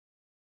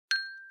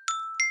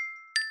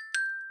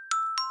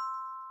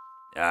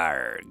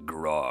Arr,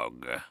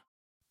 grog.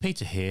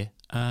 Peter here.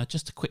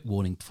 Just a quick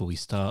warning before we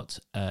start.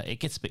 It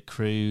gets a bit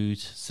crude,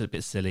 it's a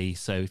bit silly,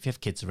 so if you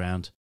have kids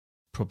around,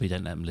 probably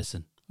don't let them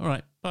listen. All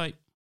right, bye.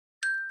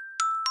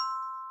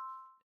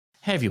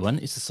 Hey everyone,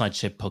 it's the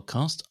Sideshed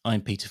podcast.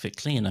 I'm Peter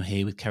Fickley and I'm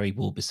here with Kerry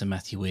Walbis and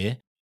Matthew Weir.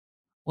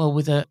 Well,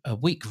 with a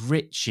week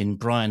rich in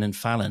Brian and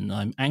Fallon,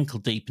 I'm ankle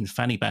deep in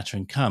fanny batter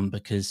and cum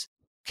because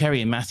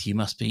Kerry and Matthew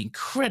must be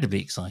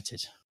incredibly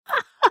excited.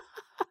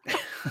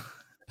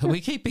 Are we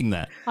keeping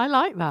that? I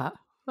like that.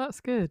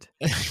 That's good.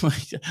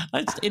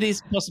 It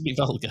is possibly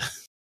vulgar.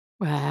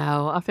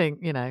 Well, I think,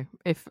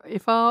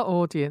 if our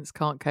audience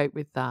can't cope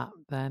with that,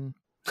 then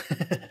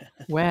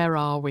where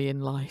are we in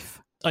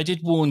life? I did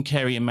warn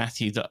Kerry and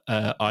Matthew that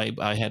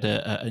I had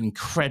an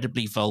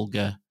incredibly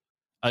vulgar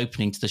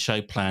opening to the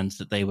show planned,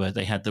 that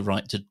they had the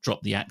right to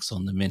drop the axe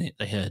on the minute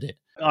they heard it.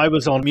 I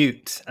was on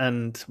mute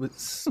and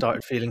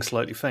started feeling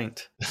slightly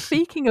faint.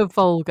 Speaking of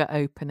vulgar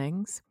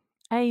openings,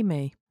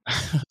 Amy.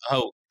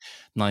 Oh,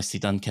 nicely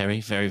done,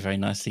 Kerry. Very, very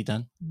nicely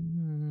done.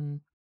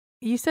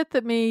 You said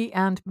that me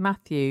and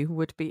Matthew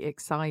would be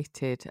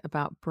excited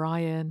about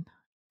Brian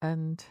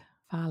and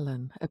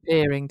Fallon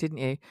appearing, didn't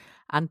you?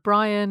 And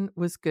Brian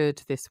was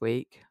good this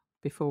week,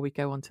 before we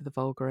go on to the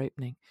vulgar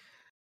opening.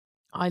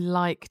 I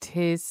liked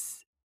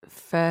his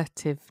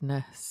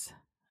furtiveness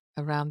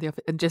around the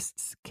office and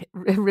just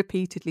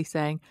repeatedly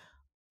saying,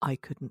 I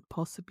couldn't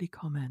possibly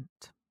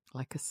comment,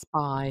 like a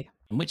spy.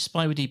 And which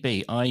spy would he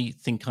be? I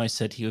think I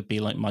said he would be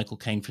like Michael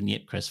Caine from the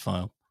Ipcress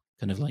File,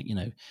 kind of like,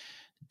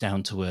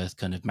 down to earth,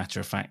 kind of matter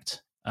of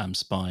fact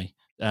spy.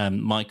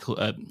 Michael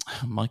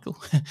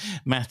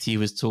Matthew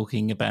was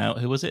talking about,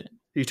 who was it?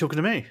 Are you talking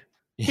to me?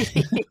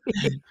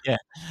 Yeah,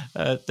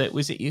 that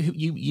was it.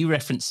 You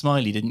referenced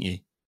Smiley, didn't you?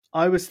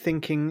 I was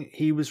thinking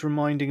he was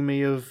reminding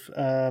me of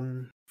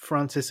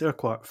Francis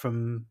Urquhart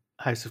from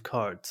House of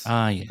Cards.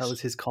 Ah, yes. That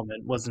was his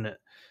comment, wasn't it?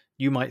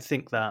 You might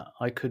think that.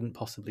 I couldn't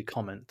possibly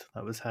comment.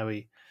 That was how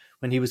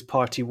when he was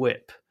party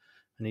whip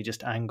and he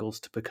just angles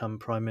to become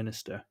prime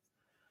minister.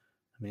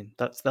 I mean,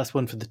 that's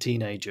one for the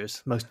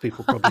teenagers. Most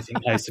people probably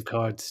think House of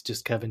Cards is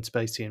just Kevin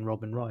Spacey and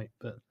Robin Wright.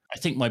 But I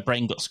think my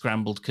brain got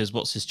scrambled because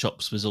What's His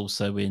Chops was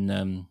also in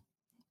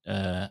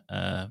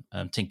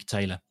Tinker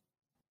Tailor.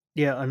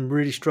 Yeah, I'm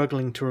really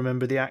struggling to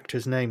remember the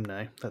actor's name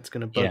now. That's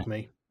going to bug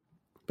me.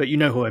 But you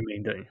know who I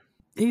mean, don't you?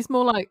 He's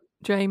more like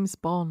James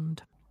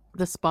Bond,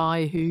 the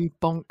spy who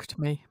bonked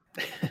me.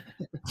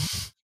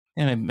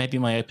 Maybe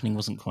my opening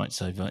wasn't quite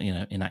so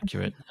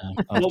inaccurate.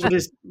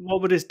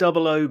 What would his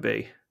double O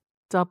be?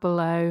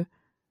 00.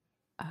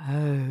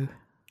 Oh.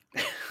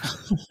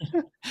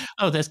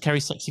 Oh, there's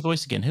Kerry's sexy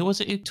voice again. Who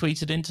was it who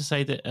tweeted in to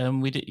say that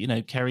we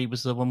did? Kerry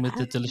was the one with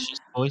the delicious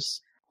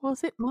voice.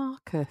 Was it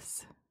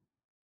Marcus?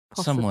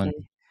 Possibly. Someone.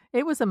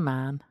 It was a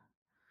man.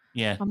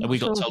 Yeah, we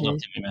got told off,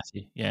 didn't we,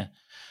 Matthew? Yeah.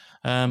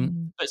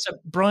 But so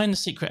Brian, the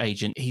secret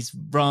agent, he's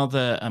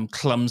rather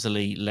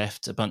clumsily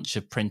left a bunch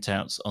of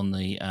printouts on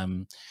the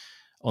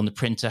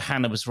printer.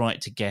 Hannah was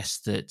right to guess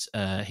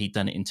that he'd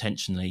done it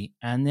intentionally,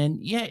 and then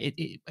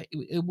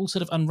it will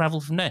sort of unravel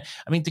from there.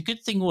 I mean, the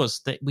good thing was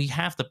that we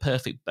have the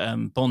perfect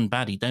Bond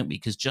baddie, don't we?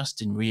 Because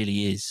Justin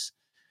really is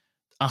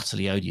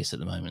utterly odious at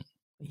the moment.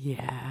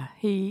 Yeah,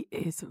 he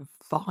is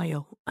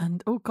vile,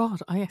 and oh god,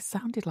 I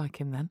sounded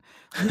like him then.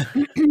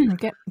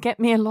 Get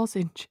me a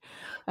lozenge.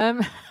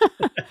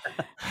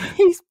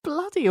 He's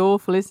bloody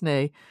awful, isn't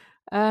he?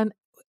 And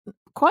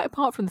quite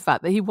apart from the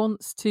fact that he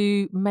wants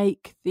to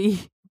make the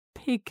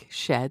pig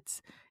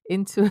sheds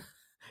into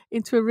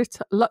a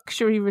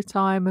luxury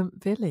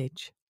retirement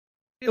village.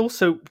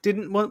 Also,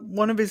 didn't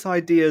one of his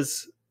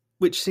ideas,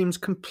 which seems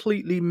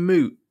completely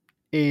moot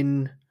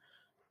in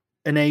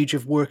an age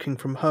of working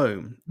from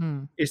home,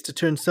 is to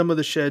turn some of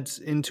the sheds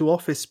into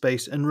office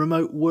space and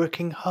remote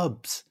working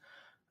hubs.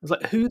 I was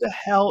like, who the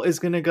hell is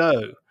going to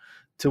go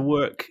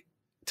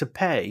to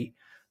pay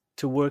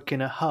to work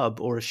in a hub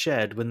or a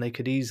shed when they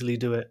could easily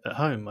do it at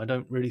home? I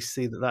don't really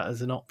see that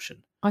as an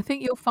option. I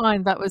think you'll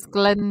find that was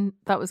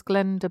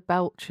Glenda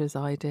Belcher's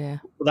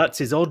idea. Well, that's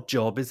his odd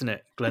job, isn't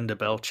it, Glenda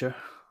Belcher?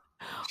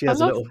 She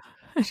has a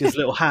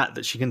little hat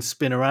that she can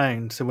spin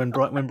around. So when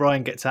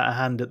Brian gets out of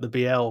hand at the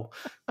BL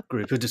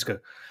group, he'll just go,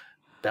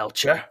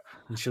 Belcher,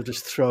 and she'll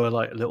just throw a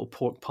little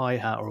pork pie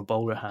hat or a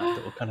bowler hat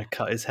that will kind of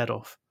cut his head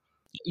off.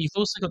 You've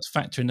also got to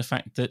factor in the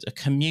fact that a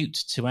commute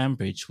to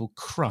Ambridge will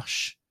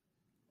crush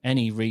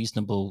any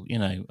reasonable,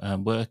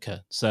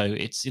 worker. So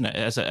it's,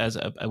 as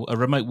a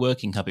remote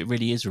working hub, it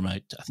really is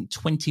remote. I think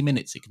 20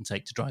 minutes it can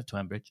take to drive to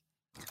Ambridge.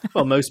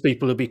 Well, most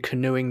people will be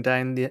canoeing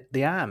down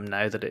the Am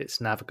now that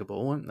it's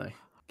navigable, won't they?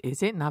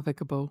 Is it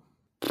navigable?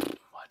 I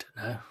don't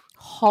know.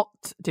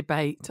 Hot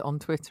debate on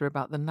Twitter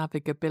about the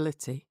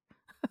navigability.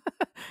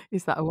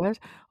 Is that a word?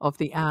 Of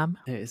the Am.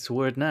 It's a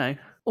word now.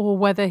 Or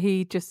whether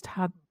he just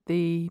had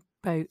the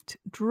boat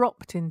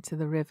dropped into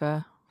the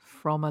river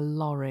from a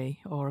lorry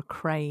or a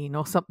crane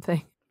or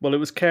something. Well, it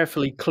was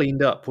carefully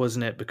cleaned up,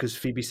 wasn't it? Because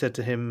Phoebe said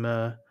to him,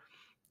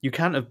 you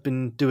can't have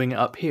been doing it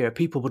up here.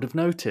 People would have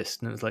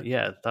noticed. And it was like,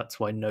 yeah, that's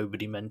why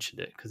nobody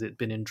mentioned it, because it'd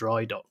been in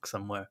dry dock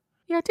somewhere.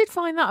 Yeah, I did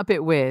find that a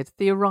bit weird.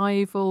 The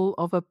arrival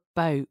of a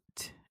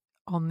boat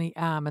on the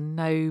Am and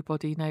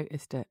nobody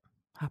noticed it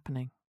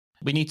happening.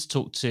 We need to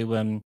talk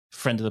to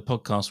friend of the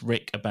podcast,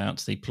 Rick, about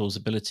the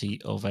plausibility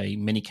of a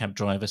minicab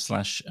driver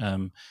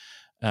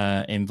 /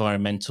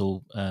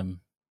 environmental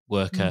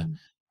worker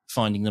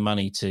finding the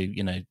money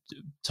to,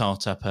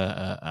 tart up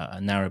a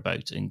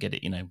narrowboat and get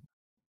it,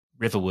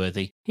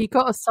 riverworthy. He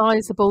got a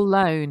sizable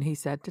loan, he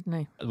said, didn't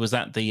he? Was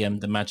that the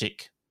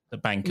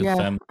bank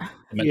Yeah. of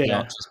the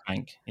Archers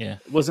Bank? Yeah,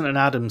 it wasn't an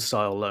Adams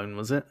style loan,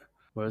 was it?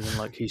 Whereas in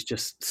like he's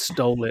just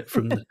stole it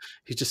from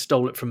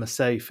a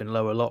safe in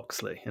Lower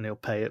Loxley, and he'll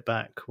pay it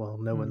back while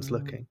no one's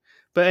looking.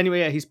 But anyway,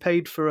 yeah, he's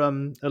paid for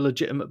a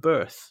legitimate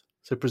birth,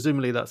 so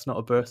presumably that's not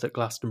a birth at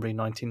Glastonbury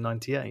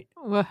 1998.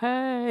 Well,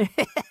 hey,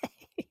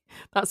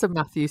 that's a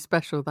Matthew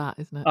special, that,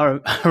 isn't it? I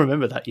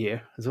remember that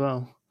year as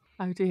well.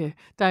 Oh dear!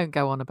 Don't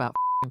go on about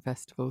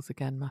festivals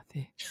again,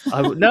 Matthew.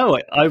 No,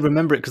 I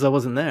remember it because I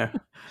wasn't there.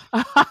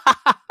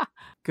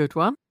 Good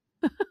one.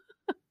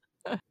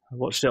 I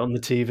watched it on the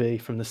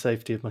TV from the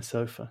safety of my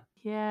sofa.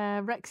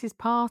 Yeah, Rex's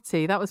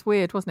party. That was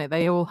weird, wasn't it?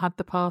 They all had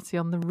the party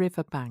on the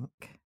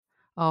riverbank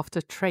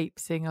after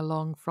traipsing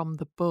along from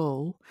the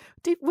Bull.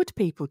 Would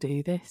people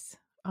do this?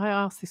 I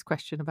asked this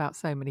question about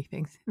so many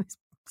things in this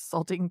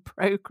sodding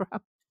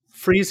programme.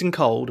 Freezing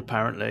cold,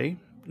 apparently.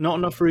 Not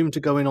enough room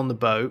to go in on the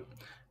boat.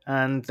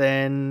 And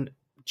then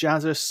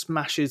Jazza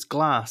smashes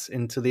glass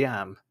into the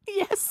Am.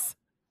 Yes.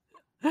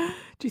 Do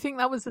you think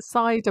that was a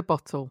cider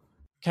bottle?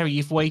 Kerry,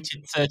 you've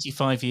waited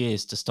 35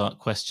 years to start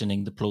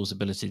questioning the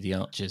plausibility of the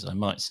Archers. I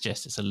might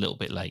suggest it's a little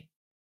bit late.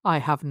 I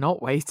have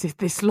not waited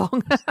this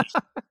long.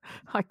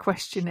 I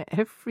question it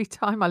every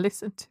time I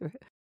listen to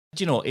it.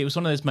 Do you know what? It was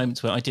one of those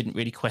moments where I didn't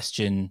really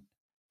question.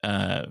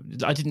 I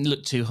didn't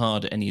look too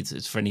hard at any of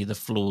the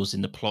flaws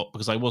in the plot,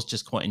 because I was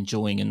just quite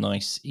enjoying a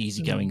nice,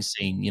 easygoing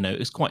scene. It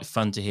was quite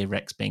fun to hear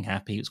Rex being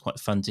happy. It was quite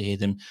fun to hear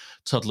them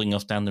toddling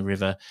off down the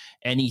river.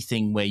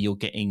 Anything where you're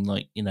getting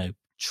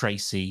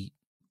Tracy,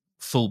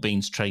 full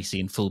beans Tracy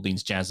and full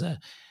beans Jazza,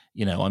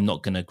 I'm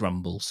not going to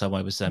grumble. So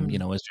I was, I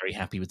was very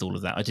happy with all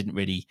of that. I didn't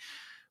really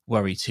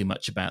worry too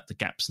much about the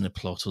gaps in the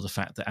plot or the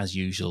fact that, as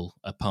usual,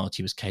 a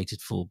party was catered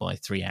for by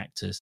 3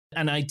 actors.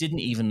 And I didn't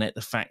even let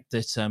the fact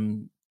that,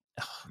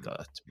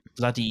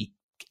 bloody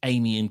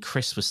Amy and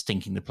Chris were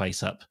stinking the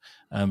place up,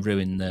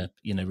 ruin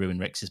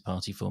Rex's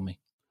party for me.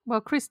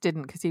 Well, Chris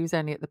didn't, because he was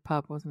only at the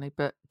pub, wasn't he?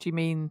 But do you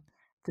mean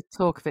the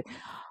talk of it?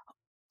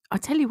 I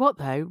tell you what,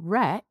 though,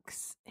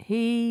 Rex,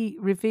 he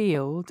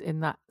revealed in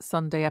that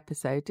Sunday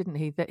episode, didn't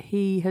he, that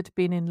he had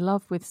been in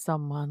love with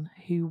someone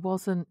who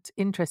wasn't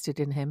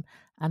interested in him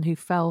and who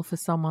fell for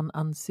someone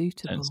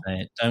unsuitable.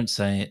 Don't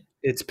say it.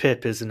 It's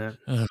Pip, isn't it?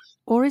 Ugh.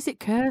 Or is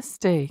it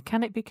Kirsty?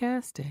 Can it be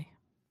Kirsty?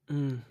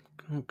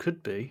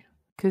 Could be.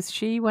 Because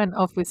she went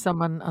off with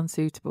someone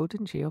unsuitable,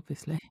 didn't she,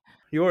 obviously?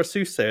 You're a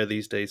soothsayer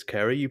these days,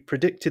 Kerry. You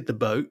predicted the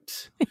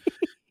boat.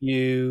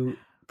 You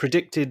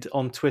predicted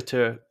on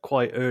Twitter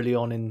quite early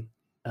on in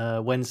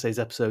Wednesday's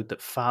episode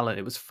that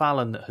it was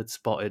Fallon that had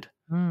spotted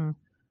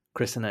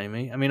Chris and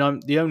Amy. I mean,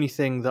 the only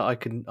thing that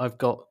I've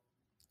got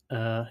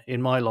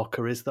in my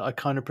locker is that I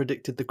kind of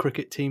predicted the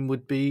cricket team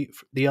would be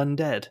the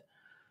undead.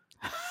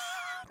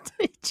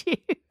 Did you?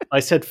 I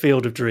said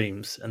Field of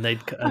Dreams, and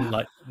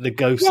like the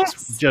ghosts,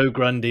 yes. Joe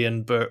Grundy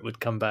and Bert would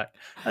come back,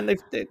 and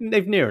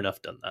they've near enough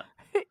done that.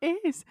 It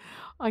is.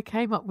 I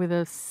came up with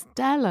a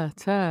stellar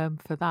term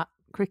for that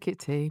cricket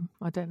team.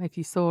 I don't know if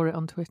you saw it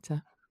on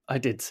Twitter. I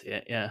did see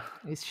it, yeah.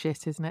 It's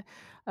shit, isn't it?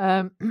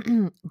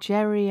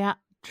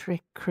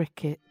 Geriatric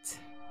cricket.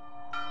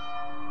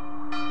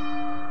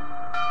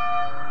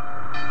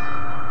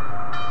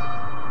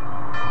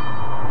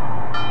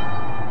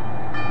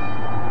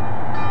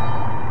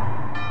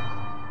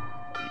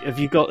 Have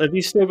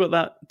you still got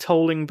that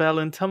tolling bell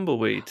and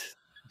tumbleweed?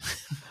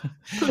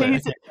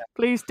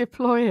 Please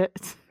deploy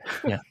it.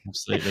 Yeah,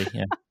 absolutely.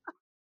 Yeah.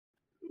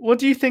 What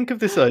do you think of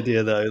this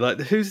idea, though?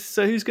 Like, who's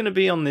going to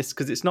be on this?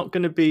 Because they're not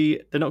going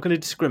to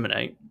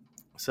discriminate.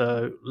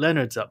 So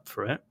Leonard's up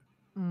for it.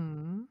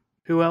 Mm.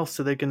 Who else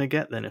are they going to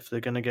get then if they're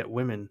going to get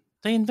women?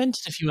 They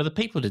invented a few other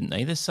people, didn't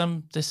they? There's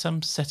some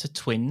set of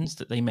twins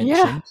that they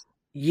mentioned.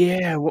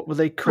 Yeah, what were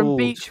they called? From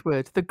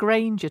Beechwood, the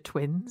Granger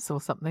twins or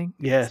something.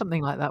 Yeah.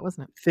 Something like that,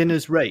 wasn't it? Thin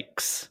as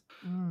rakes.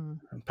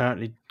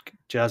 Apparently,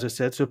 Jazza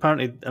said. So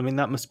apparently, I mean,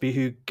 that must be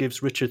who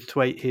gives Richard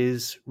Thwaite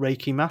his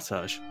Reiki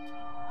massage.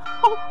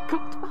 Oh,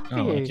 God, Matthew.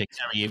 Oh, okay.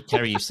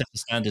 Kerry, you've set the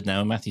standard now,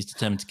 and Matthew's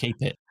determined to keep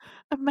it.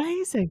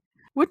 Amazing.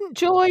 Wouldn't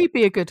Joy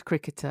be a good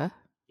cricketer?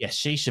 Yes,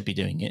 she should be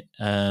doing it,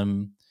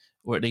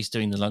 or at least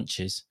doing the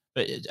lunches.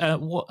 But how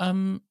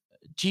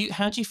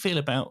do you feel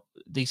about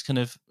these kind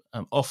of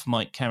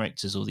off-mic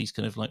characters, or these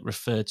kind of like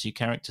referred to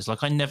characters?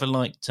 Like, I never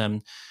liked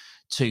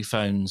Two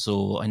Phones,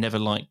 or I never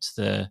liked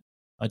I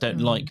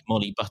don't like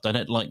Molly Button. I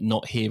don't like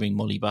not hearing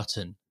Molly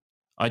Button.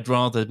 I'd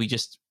rather we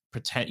just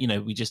pretend,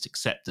 we just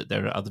accept that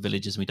there are other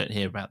villagers and we don't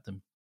hear about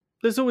them.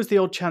 There's always the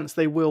odd chance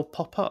they will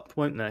pop up,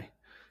 won't they?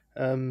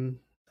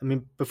 I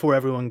mean, before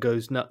everyone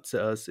goes nuts at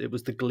us, it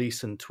was the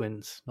Gleason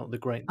twins, not the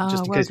Granger.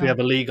 Just in well case we done.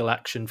 have a legal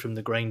action from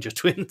the Granger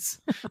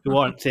twins, who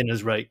aren't thin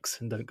as rakes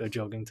and don't go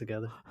jogging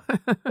together.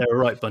 They're a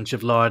right bunch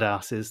of lard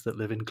asses that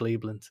live in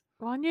Cleveland.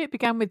 Well, I knew it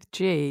began with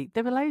G.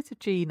 There were loads of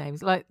G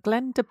names, like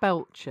Glenda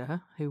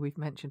Belcher, who we've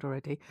mentioned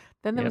already.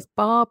 Then there was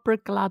Barbara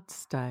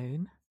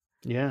Gladstone.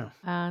 Yeah.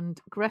 And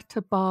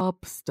Greta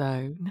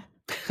Barbstone,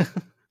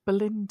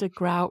 Belinda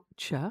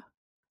Groucher,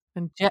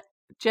 and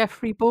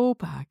Jeffrey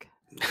Ballbag.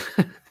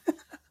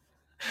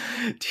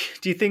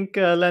 Do you think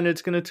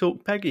Leonard's going to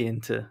talk Peggy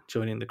into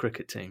joining the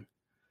cricket team?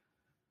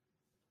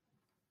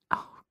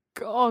 Oh,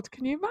 God,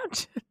 can you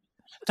imagine?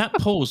 That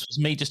pause was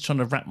me just trying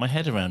to wrap my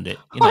head around it.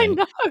 You know, I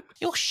know.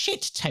 You're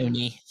shit,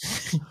 Tony.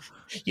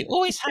 You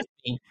always have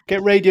been.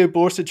 Get Radio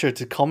Borsetshire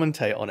to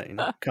commentate on it. You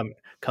know,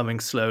 coming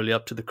slowly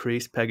up to the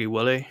crease, Peggy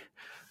Woolley.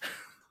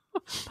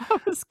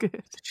 That was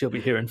good. She'll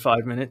be here in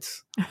 5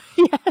 minutes.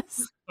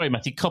 Yes. Sorry,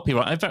 Matthew.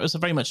 Copyright. That was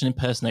very much an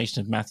impersonation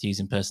of Matthew's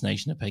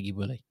impersonation of Peggy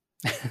Woolley.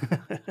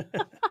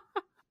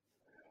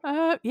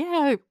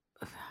 Yeah,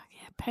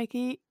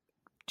 Peggy,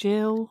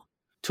 Jill.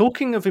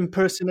 Talking of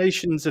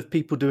impersonations of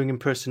people doing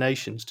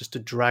impersonations, just to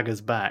drag us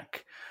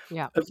back.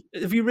 Yeah.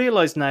 Have you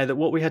realised now that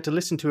what we had to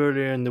listen to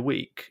earlier in the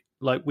week,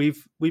 like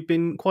we've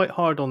been quite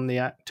hard on the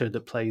actor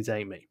that plays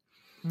Amy.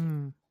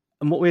 Mm.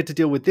 And what we had to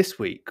deal with this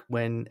week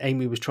when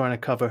Amy was trying to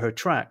cover her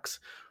tracks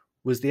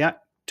was the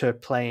actor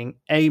playing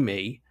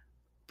Amy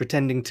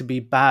pretending to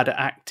be bad at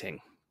acting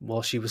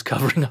while she was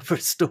covering up her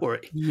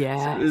story.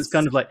 Yes. So it was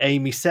kind of like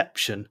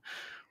Amyception.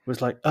 It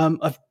was like,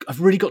 I've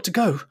really got to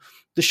go.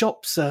 The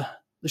shop's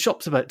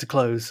about to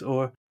close.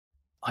 Or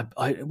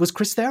I was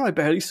Chris there? I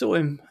barely saw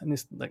him. And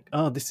it's like,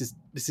 oh, this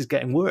is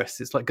getting worse.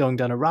 It's like going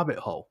down a rabbit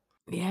hole.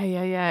 Yeah.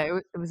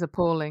 It was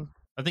appalling.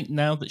 I think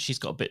now that she's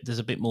got there's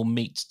a bit more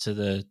meat to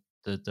the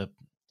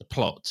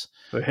plot.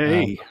 But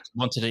hey,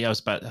 I was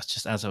about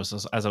just as I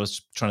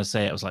was trying to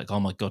say it, I was like, oh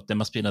my God, there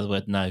must be another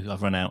word. No,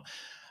 I've run out.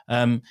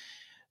 I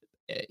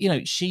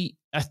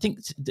think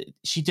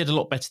she did a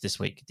lot better this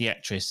week, the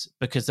actress,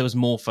 because there was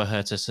more for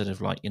her to sort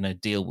of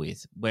deal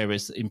with.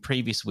 Whereas in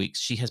previous weeks,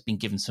 she has been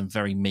given some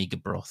very meager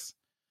broth.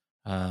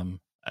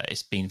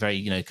 It's been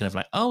very, kind of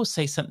like, oh,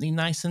 say something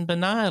nice and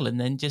banal,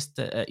 and then just,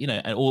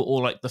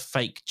 or like the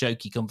fake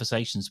jokey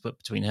conversations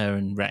between her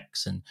and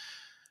Rex and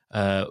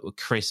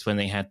Chris when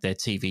they had their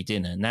TV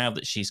dinner. Now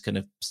that she's kind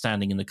of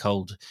standing in the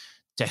cold,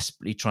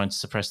 desperately trying to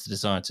suppress the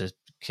desire to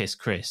kiss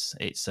Chris,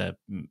 it's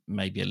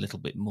maybe a little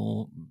bit.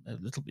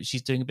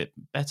 She's doing a bit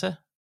better.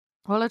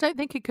 Well, I don't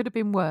think it could have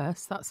been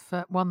worse. That's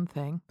for one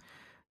thing.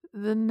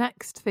 The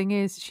next thing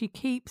is she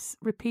keeps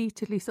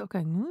repeatedly sort of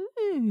going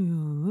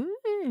ooh,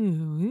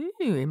 ooh,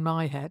 ooh, in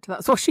my head.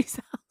 That's what she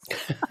sounds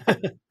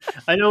like.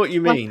 I know what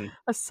you mean. Like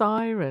a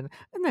siren.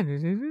 And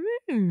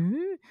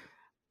then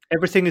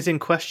everything is in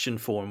question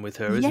form with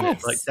her, isn't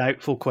yes. it? Like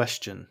doubtful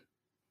question.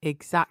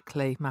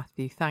 Exactly,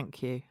 Matthew.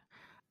 Thank you.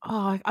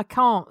 Oh, I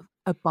can't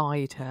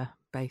abide her,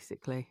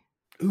 basically.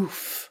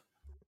 Oof.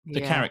 The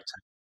character.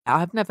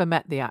 I've never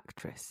met the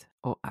actress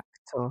or actor.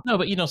 No,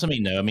 but you know what I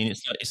mean, though. I mean,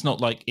 it's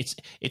not like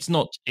it's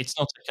not a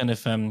kind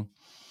of. I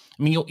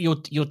mean,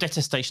 your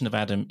detestation of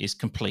Adam is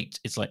complete.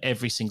 It's like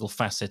every single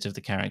facet of the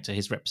character,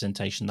 his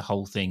representation, the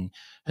whole thing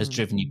has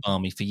driven you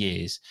balmy for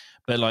years.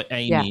 But like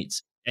Amy,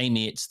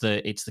 it's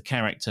the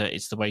character,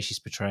 it's the way she's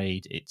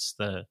portrayed, it's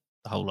the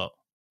whole lot.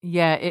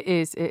 Yeah, it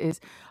is. It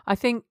is. I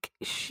think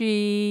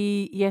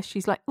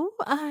she's like, oh,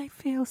 I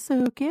feel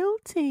so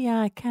guilty.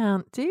 I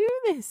can't do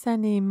this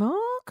anymore,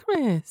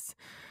 Chris.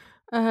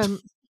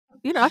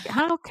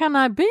 How can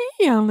I be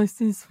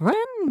Alice's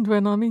friend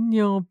when I'm in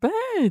your bed?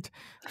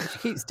 And she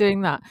keeps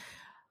doing that.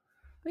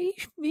 But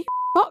you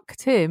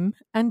fucked him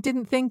and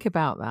didn't think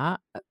about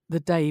that the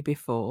day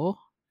before.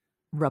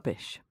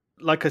 Rubbish.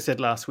 Like I said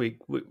last week,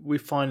 we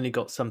finally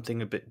got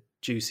something a bit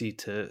juicy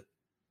to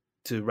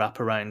wrap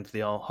around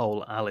the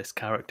whole Alice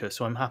character,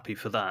 so I'm happy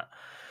for that.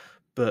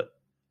 But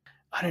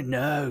I don't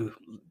know,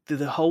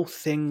 the whole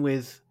thing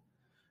with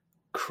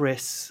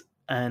Chris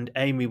and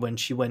Amy when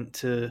she went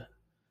to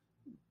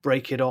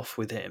break it off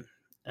with him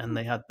and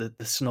they had the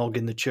snog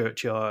in the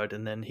churchyard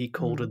and then he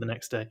called her the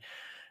next day.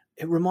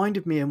 It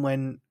reminded me of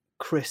when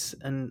Chris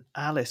and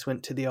Alice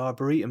went to the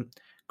Arboretum.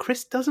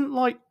 Chris doesn't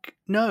like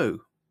no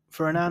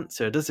for an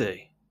answer, does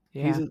he?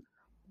 Yeah.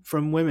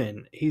 From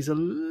women, he's a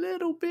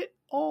little bit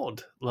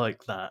odd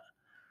like that.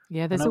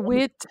 Yeah, there's a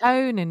weird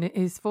tone in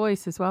his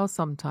voice as well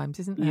sometimes,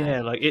 isn't there?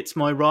 Yeah, like it's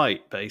my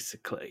right,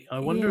 basically. I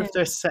wonder if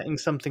they're setting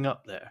something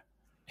up there.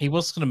 He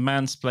was kind of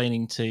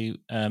mansplaining to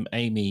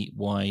Amy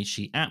why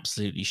she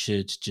absolutely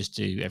should just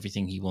do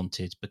everything he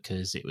wanted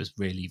because it was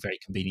really very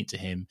convenient to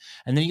him.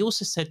 And then he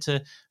also said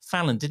to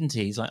Fallon, didn't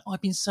he? He's like, oh,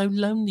 I've been so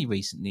lonely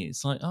recently.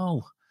 It's like,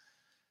 oh,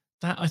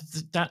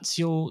 that's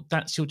your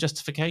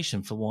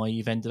justification for why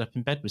you've ended up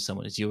in bed with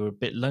someone is you're a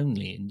bit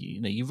lonely and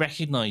you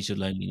recognize your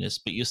loneliness,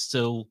 but you're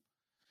still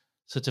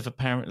sort of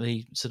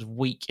apparently sort of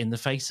weak in the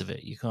face of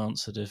it. You can't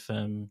sort of.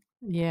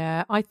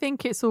 Yeah, I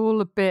think it's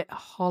all a bit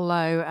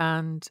hollow,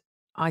 and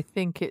I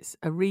think it's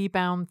a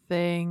rebound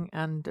thing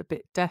and a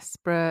bit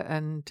desperate,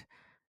 and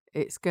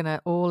it's going to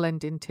all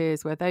end in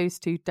tears, where those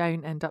two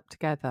don't end up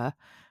together.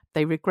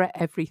 They regret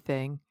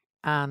everything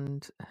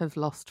and have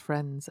lost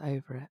friends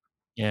over it.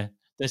 Yeah.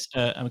 There's,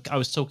 I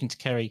was talking to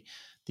Kerry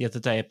the other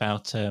day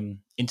about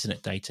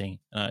internet dating.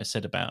 I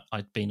said about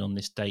I'd been on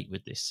this date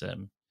with this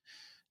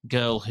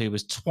girl who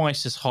was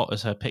twice as hot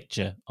as her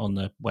picture on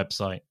the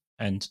website,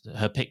 and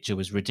her picture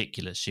was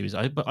ridiculous.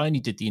 But I only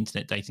did the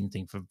internet dating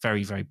thing for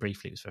very, very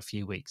briefly. It was for a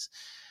few weeks.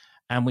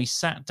 And we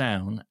sat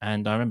down,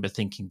 and I remember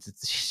thinking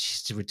that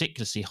she's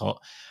ridiculously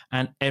hot.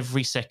 And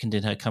every second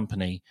in her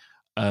company,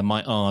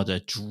 my ardor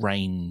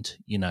drained,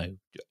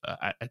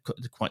 at a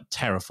quite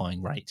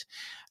terrifying rate.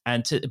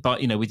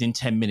 But within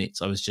 10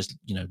 minutes, I was just,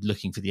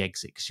 looking for the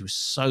exit because she was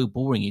so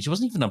boring. She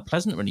wasn't even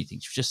unpleasant or anything.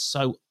 She was just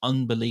so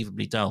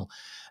unbelievably dull.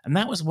 And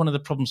that was one of the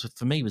problems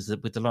for me with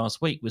the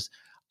last week, was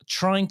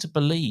trying to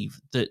believe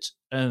that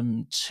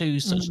two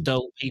such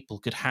dull people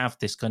could have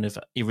this kind of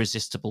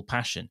irresistible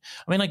passion.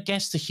 I mean, I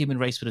guess the human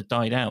race would have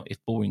died out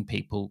if boring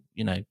people,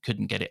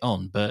 couldn't get it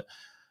on. But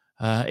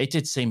it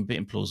did seem a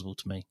bit implausible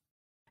to me.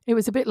 It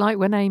was a bit like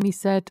when Amy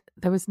said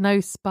there was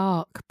no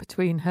spark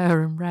between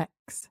her and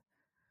Rex.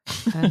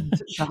 And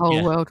the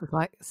whole world was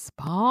like,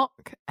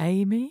 spark?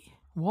 Amy?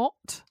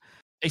 What?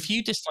 If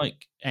you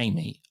dislike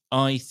Amy,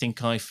 I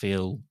think I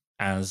feel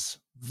as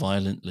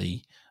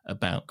violently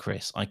about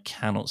Chris. I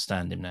cannot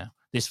stand him now.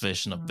 This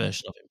version of him.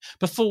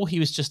 Before, he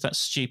was just that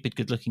stupid,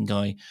 good-looking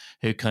guy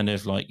who kind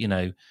of sort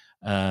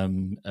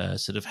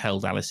of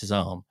held Alice's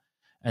arm.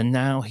 And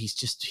now he's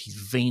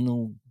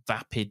venal,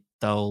 vapid,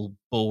 dull,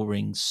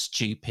 boring,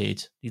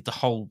 stupid. The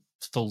whole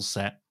full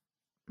set.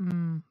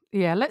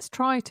 Yeah, let's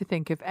try to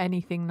think of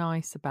anything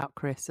nice about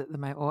Chris at the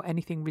moment, or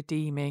anything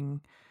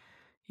redeeming.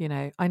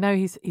 I know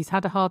he's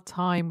had a hard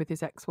time with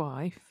his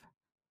ex-wife,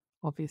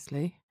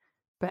 obviously,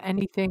 but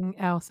anything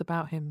else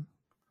about him?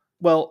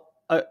 Well,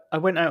 I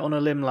went out on a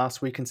limb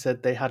last week and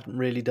said they hadn't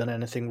really done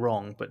anything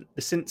wrong, but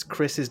since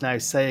Chris is now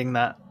saying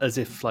that as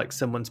if like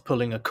someone's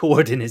pulling a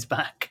cord in his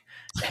back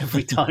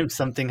every time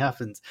something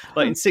happens,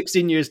 like in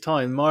 16 years'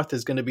 time,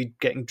 Martha's going to be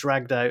getting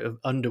dragged out of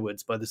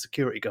Underwoods by the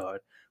security guard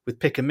with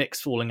pick and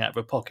mix falling out of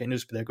her pocket, and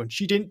just be there going,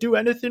 "She didn't do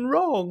anything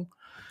wrong."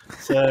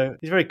 So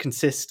he's very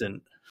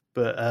consistent,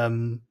 but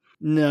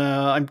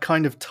no, I'm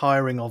kind of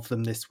tiring of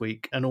them this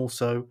week, and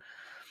also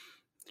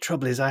the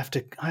trouble is I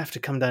have to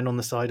come down on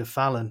the side of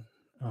Fallon.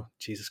 Oh,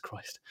 Jesus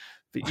Christ.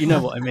 But you know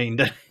what I mean.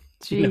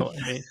 You know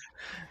what I mean?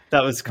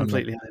 That was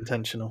completely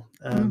unintentional.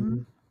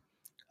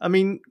 I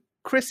mean,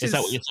 Chris is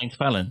that what you're saying to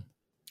Fallon?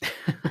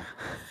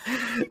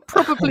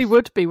 Probably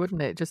would be,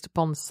 wouldn't it? Just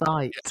upon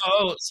sight.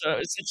 Oh, so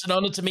it's such an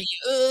honour to meet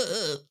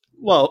you.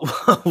 Well,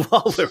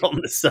 while we're on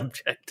the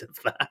subject of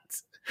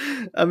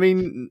that, I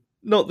mean,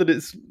 not that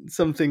it's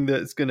something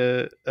that's going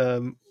to...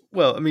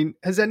 well, I mean,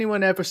 has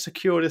anyone ever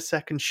secured a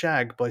second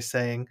shag by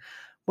saying,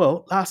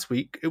 "Well, last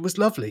week it was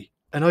lovely,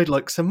 and I'd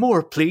like some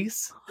more,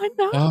 please"? I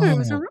know.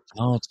 Oh,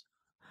 God.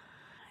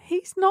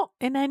 He's not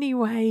in any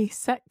way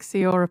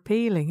sexy or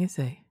appealing, is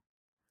he?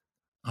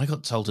 I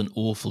got told an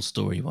awful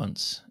story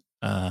once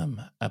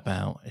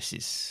about...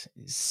 It's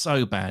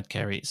so bad,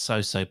 Kerry. It's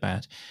so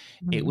bad.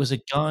 It was a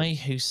guy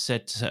who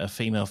said to a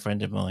female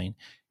friend of mine,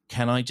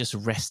 "Can I just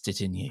rest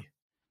it in you?"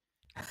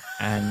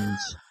 And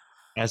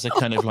as a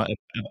kind of like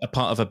a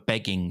part of a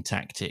begging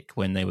tactic,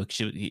 when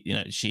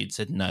she had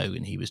said no,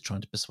 and he was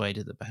trying to persuade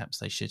her that perhaps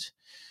they should,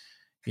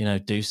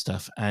 do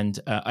stuff. And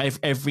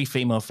every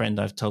female friend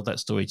I've told that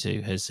story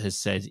to has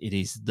said it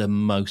is the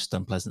most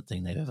unpleasant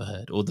thing they've ever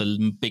heard, or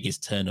the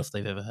biggest turn-off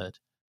they've ever heard.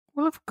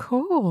 Well, of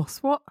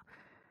course. What?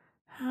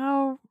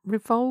 How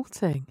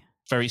revolting.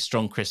 Very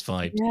strong Chris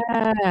vibe.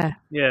 Yeah.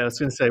 Yeah, I was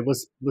going to say,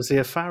 was he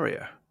a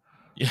farrier?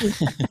 Yeah.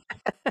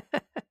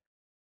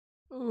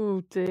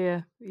 Oh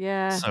dear.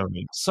 Yeah.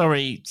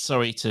 Sorry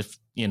to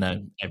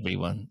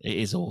everyone. It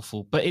is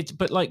awful,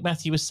 but like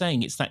Matthew was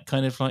saying, it's that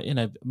kind of like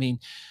I mean,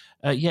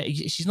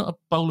 she's not a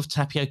bowl of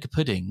tapioca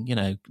pudding. Can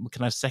I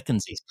have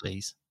secondsies,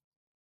 please?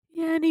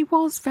 Yeah, and he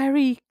was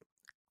very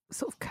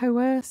sort of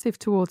coercive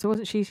towards her,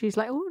 wasn't she? She's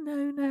like, "Oh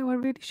no, I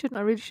really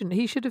shouldn't.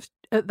 He should have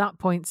at that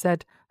point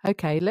said,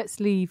 "Okay, let's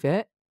leave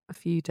it a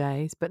few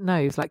days." But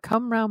no, he's like,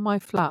 "Come round my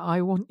flat.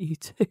 I want you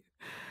to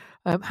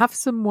have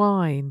some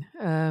wine."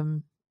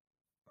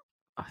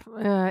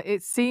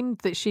 It seemed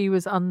that she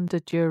was under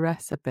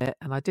duress a bit,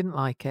 and I didn't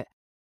like it.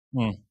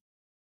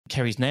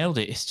 Kerry's nailed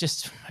it. It's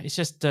just. It's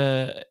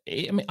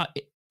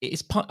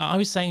part. I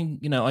was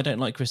saying, I don't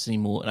like Chris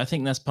anymore, and I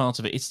think that's part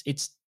of it.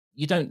 It's.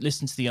 You don't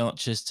listen to the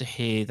Archers to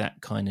hear that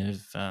kind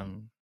of. I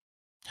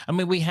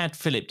mean, we had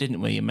Philip,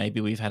 didn't we? And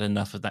maybe we've had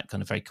enough of that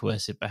kind of very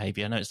coercive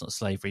behaviour. I know it's not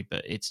slavery,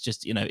 but it's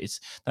just, it's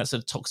that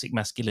sort of toxic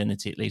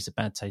masculinity. It leaves a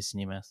bad taste in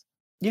your mouth.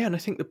 Yeah, and I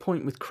think the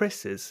point with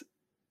Chris is,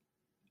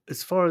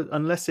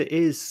 unless it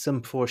is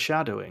some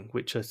foreshadowing,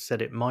 which I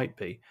said it might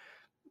be,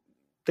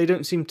 they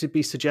don't seem to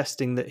be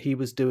suggesting that he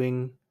was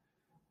doing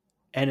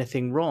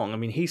anything wrong. I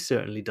mean, he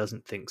certainly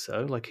doesn't think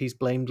so. Like, he's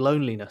blamed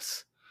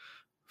loneliness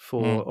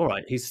for... All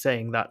right, he's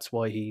saying that's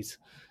why he's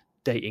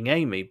dating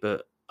Amy,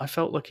 but I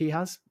felt like he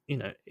has,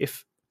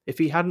 if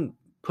he hadn't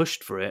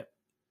pushed for it,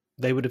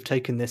 they would have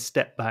taken this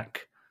step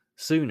back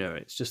sooner.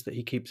 It's just that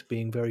he keeps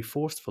being very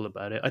forceful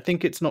about it. I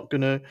think he's not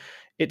going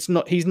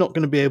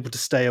to be able to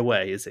stay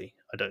away, is he?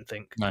 I don't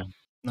think. No.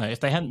 If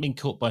they hadn't been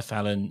caught by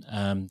Fallon,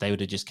 they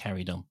would have just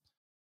carried on.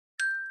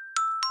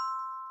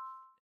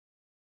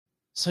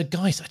 So,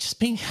 guys, I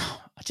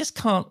just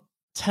can't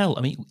tell.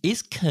 I mean,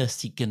 is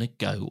Kirsty gonna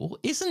go or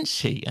isn't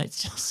she?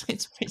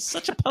 It's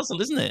such a puzzle,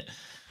 isn't it?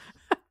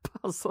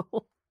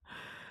 Puzzle.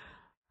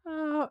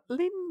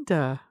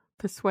 Linda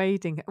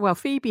persuading. Well,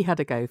 Phoebe had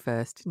a go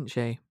first, didn't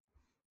she?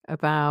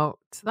 That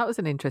was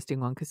an interesting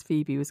one because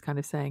Phoebe was kind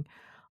of saying,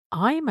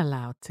 "I'm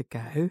allowed to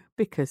go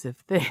because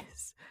of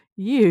this.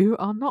 You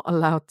are not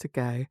allowed to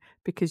go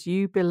because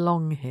you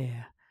belong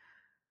here."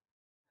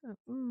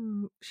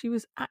 She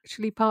was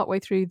actually partway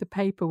through the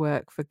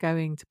paperwork for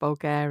going to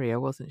Bulgaria,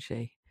 wasn't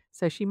she?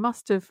 So she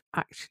must have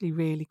actually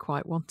really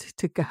quite wanted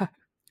to go.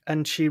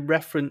 And she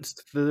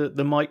referenced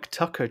the Mike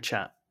Tucker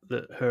chat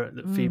that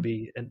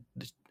Phoebe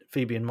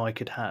and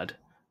Mike had,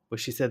 where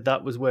she said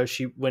that was where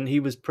when he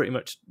was pretty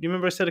much. You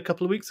remember I said a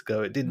couple of weeks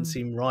ago it didn't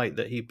seem right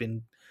that he'd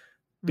been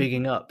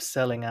bigging up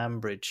selling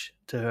Ambridge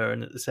to her,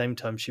 and at the same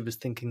time she was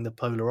thinking the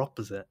polar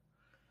opposite.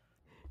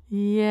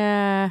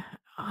 Yeah,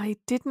 I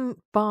didn't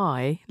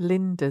buy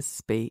Linda's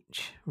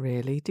speech,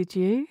 really. Did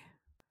you?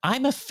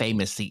 I'm a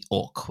famously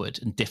awkward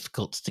and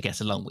difficult to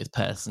get along with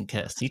person,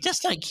 Kirsty,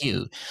 just like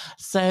you.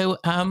 So,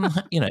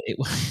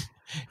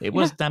 it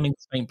was damning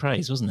faint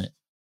praise, wasn't it?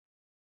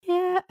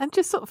 Yeah, and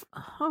just sort of,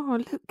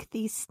 look,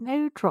 these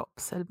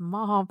snowdrops are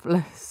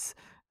marvellous.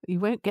 You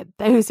won't get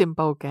those in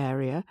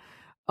Bulgaria.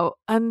 Oh,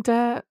 and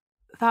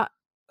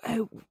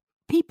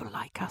people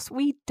like us,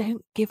 we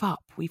don't give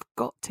up. We've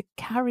got to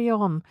carry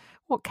on.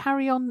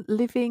 Carry on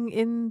living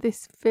in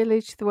this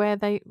village where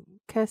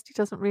Kirsty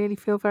doesn't really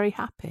feel very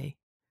happy.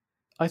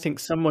 I think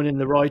someone in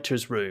the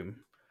writer's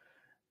room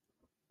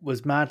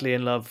was madly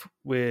in love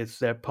with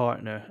their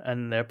partner,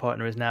 and their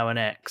partner is now an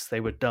ex. They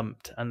were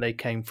dumped, and they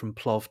came from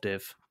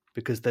Plovdiv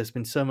because there's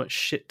been so much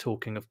shit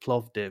talking of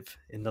Plovdiv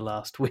in the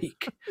last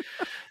week.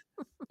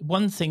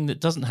 One thing that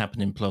doesn't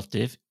happen in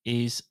Plovdiv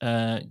is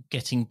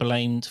getting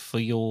blamed for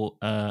your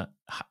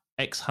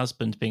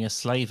ex-husband being a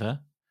slaver,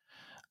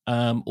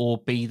 or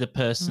be the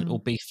person, or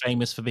be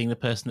famous for being the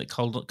person that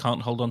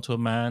can't hold on to a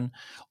man,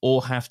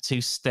 or have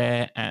to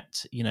stare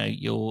at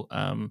your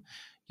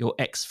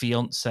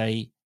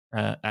ex-fiance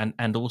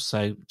and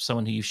also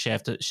someone who you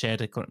shared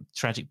a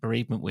tragic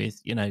bereavement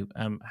with.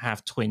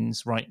 Have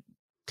twins right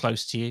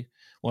close to you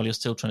while you're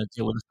still trying to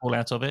deal with the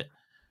fallout of it.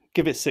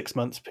 Give it 6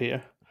 months,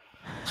 Peter.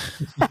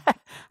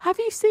 Have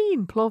you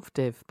seen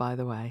Plovdiv, by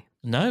the way?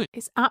 No.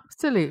 It's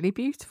absolutely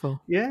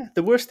beautiful. Yeah,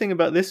 the worst thing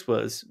about this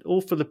was,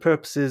 all for the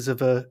purposes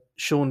of a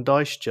Sean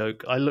Dyche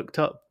joke, I looked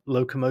up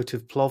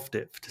Lokomotiv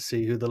Plovdiv to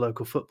see who the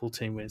local football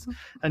team is,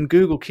 and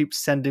Google keeps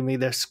sending me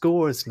their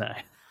scores now.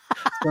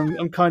 So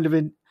I'm kind of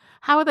in...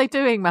 How are they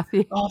doing,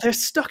 Matthew? Oh, they're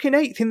stuck in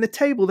 8th in the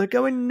table. They're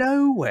going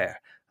nowhere.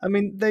 I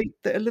mean, they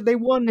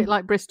won... A bit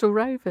like Bristol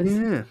Rovers.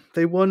 Yeah,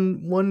 they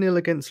won 1-0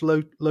 against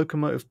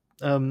Lokomotiv...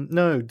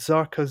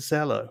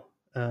 Zarko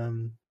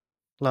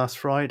last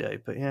Friday.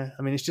 But yeah,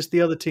 I mean, it's just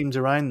the other teams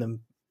around them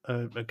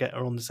are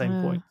on the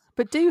same point.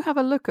 But do have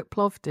a look at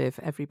Plovdiv,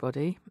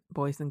 everybody,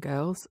 boys and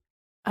girls.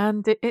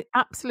 And it's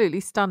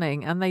absolutely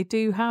stunning. And they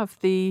do have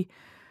the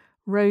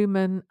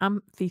Roman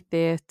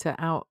amphitheatre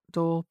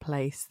outdoor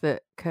place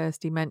that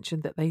Kirsty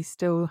mentioned, that they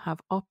still have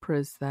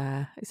operas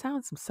there. It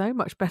sounds so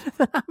much better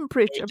than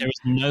Ambridge. There is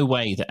no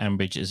way that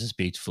Ambridge is as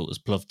beautiful as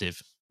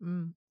Plovdiv.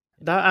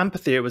 That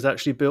amphitheatre was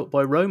actually built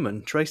by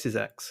Roman, Tracy's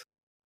ex.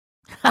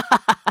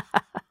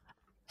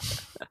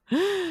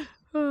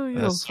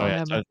 Sorry,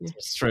 I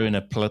threw in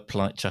a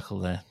polite chuckle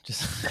there.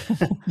 Just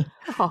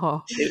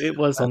it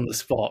was on the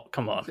spot.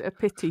 Come on, a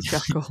pity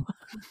chuckle.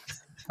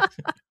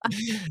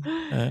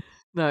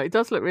 No, it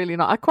does look really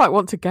nice. I quite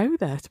want to go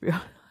there, to be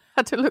honest. I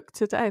had to look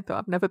today. I thought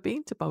I've never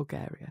been to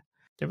Bulgaria.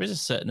 There is a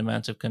certain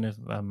amount of kind of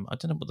I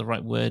don't know what the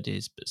right word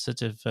is, but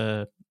sort of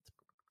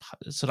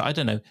I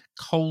don't know,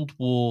 Cold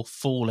War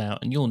fallout,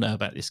 and you'll know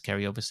about this,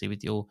 Kerry, obviously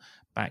with your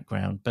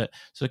background, but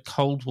sort of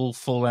Cold War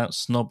fallout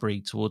snobbery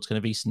towards kind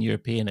of Eastern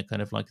European, a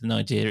kind of like an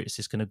idea it's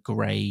this kind of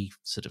grey,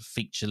 sort of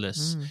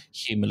featureless,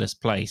 humourless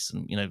place,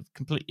 and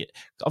completely,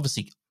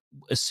 obviously,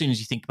 as soon as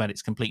you think about it,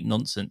 it's complete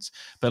nonsense.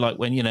 But like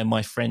when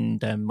my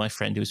friend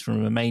who was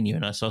from Romania,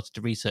 and I started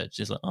to research,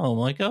 it's like, oh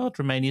my god,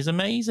 Romania is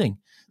amazing,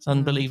 it's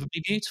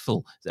unbelievably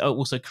beautiful.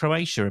 Also,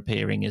 Croatia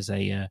appearing as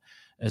a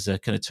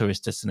kind of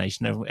tourist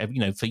destination.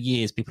 For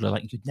years, people are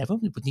like,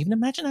 wouldn't even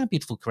imagine how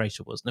beautiful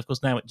Croatia was. And of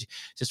course, now it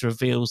just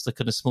reveals the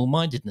kind of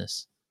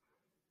small-mindedness.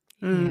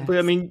 Yes. But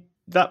I mean,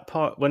 that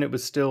part, when it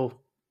was still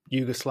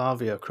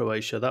Yugoslavia,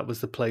 Croatia, that was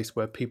the place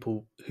where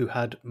people who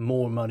had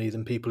more money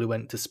than people who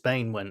went to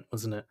Spain went,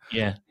 wasn't it?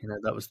 Yeah.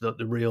 That was the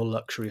real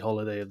luxury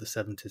holiday of the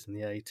 70s and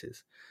the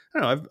 80s. I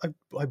don't know,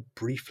 I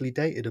briefly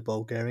dated a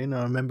Bulgarian.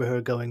 I remember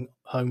her going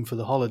home for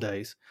the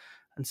holidays.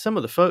 And some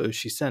of the photos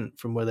she sent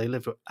from where they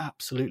live were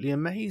absolutely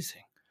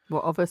amazing.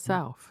 What, of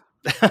herself?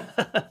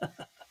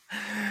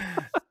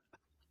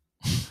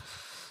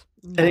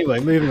 Anyway,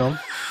 moving on.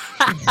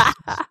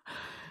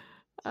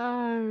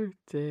 Oh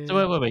dear. So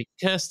where were we?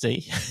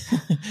 Kirsty.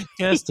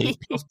 Kirsty,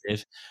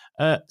 positive.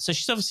 So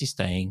she's obviously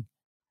staying.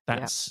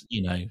 That's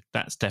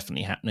that's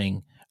definitely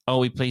happening. Are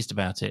we pleased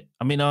about it?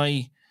 I mean,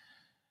 I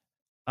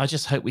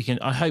just hope we can.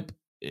 I hope,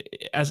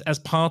 as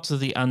part of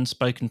the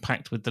unspoken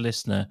pact with the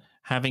listener,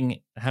 having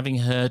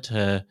heard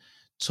her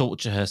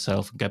torture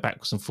herself and go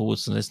backwards and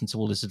forwards and listen to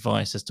all this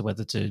advice as to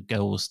whether to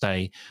go or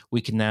stay,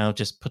 we can now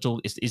just put all.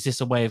 Is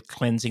this a way of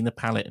cleansing the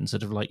palate and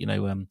sort of like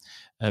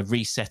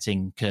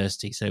resetting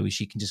Kirsty so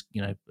she can just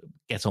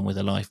get on with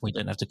her life? We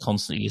don't have to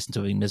constantly listen to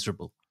her being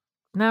miserable.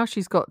 Now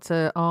she's got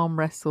to arm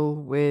wrestle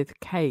with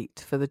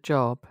Kate for the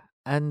job,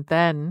 and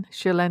then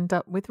she'll end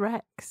up with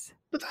Rex.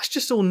 But that's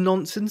just all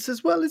nonsense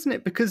as well, isn't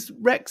it? Because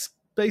Rex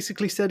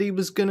basically said he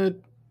was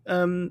going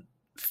to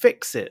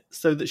fix it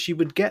so that she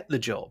would get the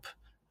job,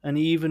 and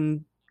he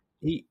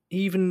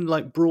even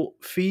like brought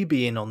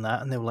Phoebe in on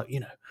that, and they were like,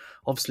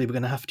 obviously we're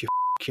going to have to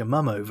f*** your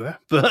mum over,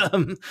 but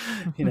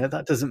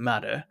that doesn't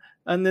matter.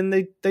 And then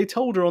they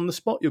told her on the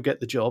spot you'll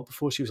get the job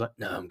before she was like,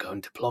 no, I'm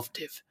going to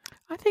Plovdiv.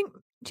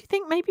 Do you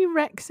think maybe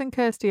Rex and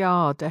Kirsty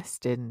are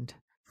destined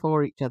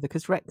for each other?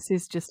 Because Rex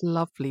is just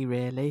lovely,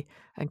 really,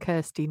 and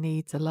Kirsty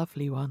needs a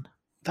lovely one.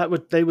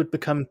 They would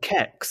become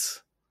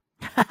Kex.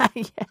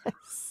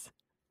 Yes.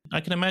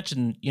 I can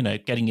imagine,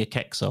 getting your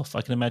Kex off.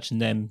 I can imagine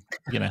them,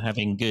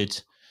 having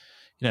good,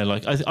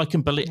 like I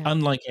can believe,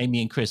 unlike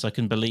Amy and Chris, I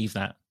can believe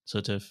that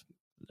sort of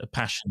a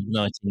passion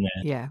igniting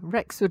there. Yeah,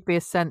 Rex would be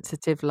a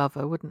sensitive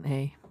lover, wouldn't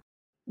he?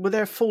 Well,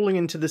 they're falling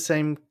into the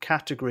same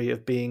category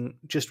of being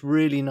just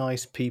really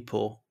nice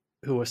people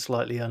who are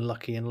slightly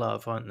unlucky in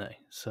love, aren't they?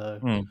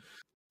 So,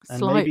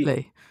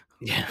 slightly.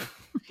 Yeah.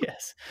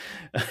 Yes.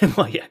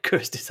 Well, yeah,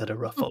 Kirsty's had a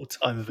rough old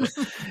time of it.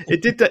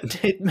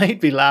 It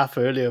made me laugh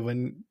earlier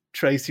when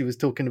Tracy was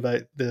talking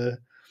about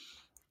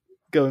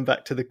going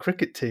back to the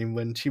cricket team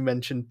when she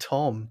mentioned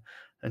Tom,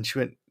 and she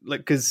went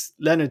because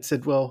Leonard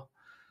said, well,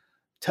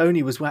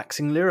 Tony was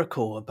waxing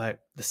lyrical about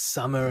the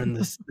summer and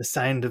the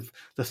sound of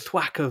the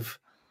thwack of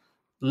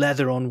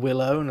leather on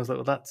willow, and I was like,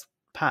 well, that's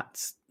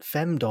Pat's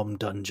femdom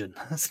dungeon.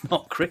 That's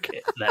not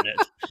cricket, Leonard.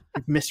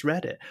 You've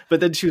misread it. But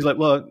then she was like,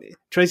 well,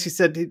 Tracy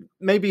said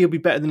maybe he'll be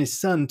better than his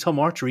son, Tom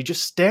Archer. He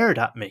just stared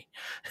at me.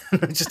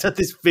 I just had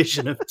this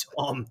vision of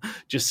Tom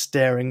just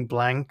staring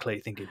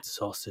blankly, thinking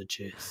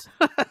sausages.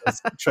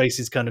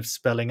 Tracy's kind of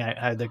spelling out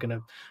how they're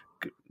going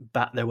to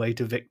bat their way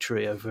to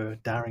victory over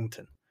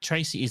Darrington.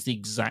 Tracy is the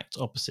exact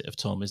opposite of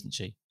Tom, isn't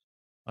she?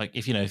 Like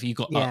if you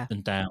got up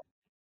and down,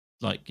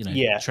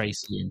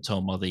 Tracy and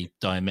Tom are the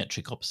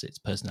diametric opposites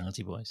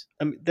personality-wise.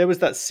 There was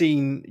that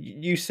scene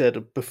you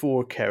said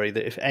before, Kerry,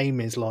 that if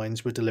Amy's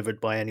lines were delivered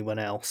by anyone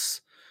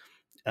else,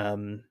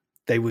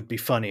 they would be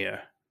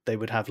funnier. They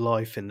would have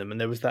life in them.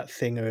 And there was that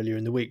thing earlier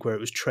in the week where it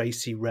was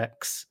Tracy,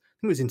 Rex. I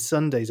think it was in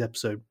Sunday's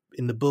episode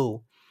in The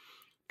Bull.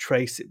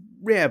 Tracy,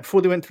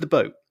 before they went to the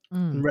boat,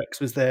 and Rex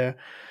was there,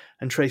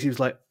 and Tracy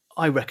was like,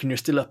 I reckon you're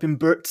still up in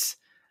Bert's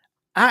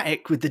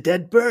attic with the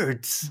dead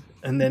birds.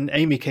 And then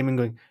Amy came in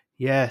going,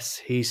 yes,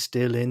 he's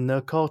still in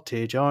the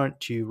cottage,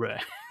 aren't you,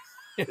 Rex?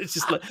 It's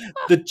just like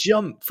the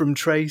jump from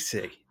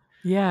Tracy.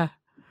 Yeah.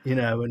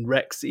 And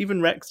Rex, being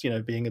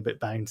a bit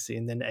bouncy,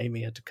 and then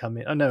Amy had to come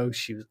in. I know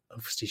she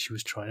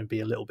was trying to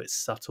be a little bit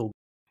subtle.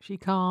 She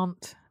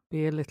can't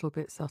be a little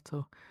bit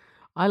subtle.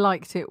 I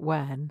liked it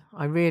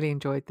I really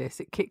enjoyed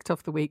this. It kicked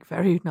off the week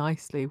very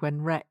nicely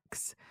when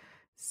Rex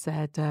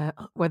said,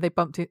 when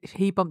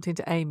he bumped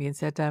into Amy and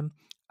said,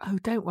 oh,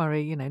 don't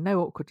worry,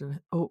 no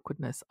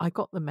awkwardness. I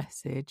got the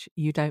message.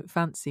 You don't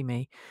fancy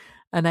me.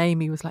 And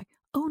Amy was like,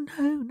 oh,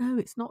 no,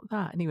 it's not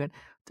that. And he went,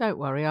 don't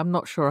worry, I'm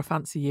not sure I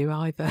fancy you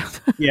either.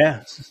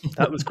 Yeah,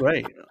 that was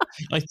great.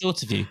 I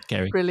thought of you,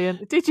 Gary.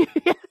 Brilliant. Did you?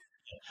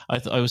 I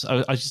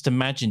just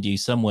imagined you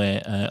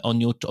somewhere on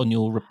your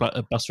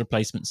bus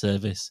replacement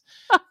service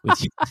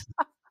with you,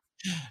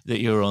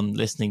 that you're on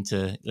listening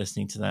to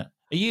that.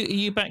 Are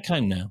you back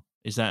home now?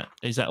 Is that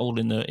all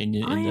in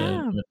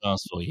the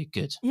past for you?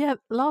 Good. Yeah,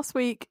 last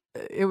week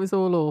it was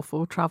all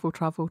awful. Travel.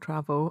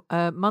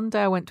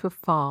 Monday I went to a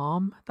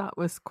farm. That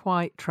was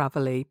quite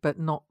travelly, but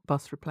not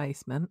bus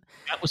replacement.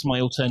 That was my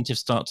alternative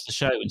start to the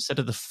show instead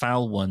of the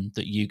foul one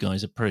that you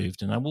guys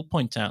approved. And I will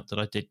point out that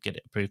I did get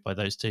it approved by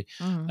those two.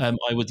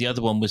 The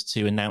other one was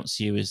to announce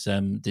you as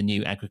the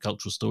new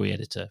agricultural story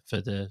editor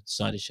for the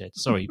Cider Shed.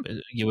 Sorry, but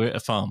you were at a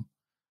farm.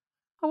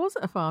 I was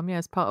at a farm,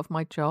 as part of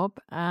my job,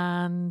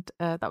 and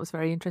that was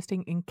very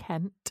interesting in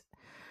Kent.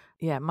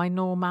 Yeah, my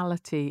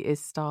normality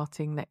is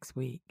starting next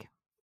week,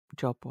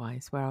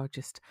 job-wise, where I'll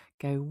just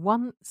go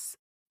once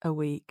a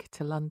week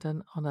to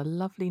London on a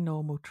lovely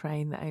normal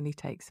train that only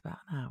takes about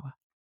an hour.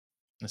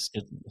 That's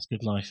good. That's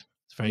good life.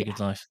 It's very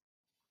good life.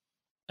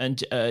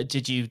 And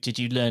did you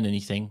learn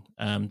anything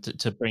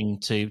to bring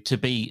to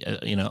be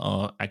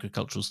our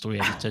agricultural story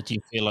editor? Do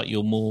you feel like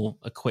you're more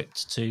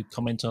equipped to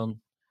comment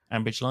on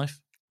Ambridge life?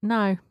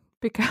 No,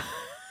 because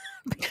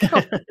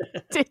I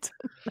didn't.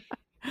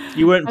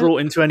 You weren't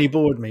brought into any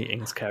board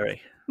meetings,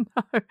 Kerry.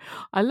 No,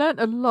 I learnt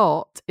a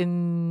lot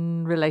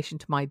in relation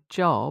to my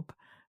job,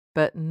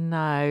 But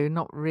no,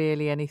 not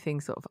really anything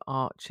sort of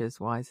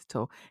Archers-wise at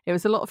all. It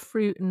was a lot of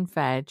fruit and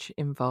veg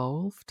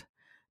involved,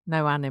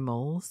 no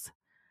animals.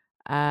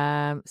 So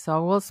I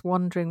was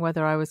wondering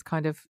whether I was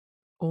kind of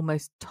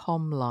almost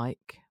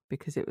Tom-like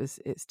because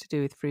it's to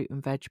do with fruit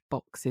and veg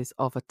boxes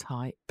of a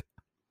type.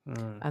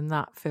 And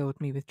that filled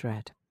me with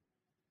dread.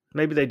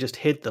 Maybe they just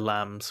hid the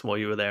lambs while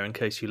you were there in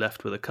case you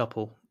left with a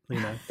couple,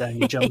 down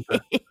your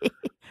jumper.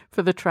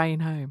 For the train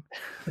home.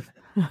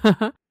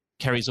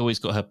 Kerry's always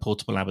got her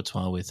portable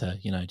abattoir with her,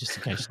 just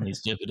in case she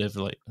needs to do a bit of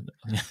like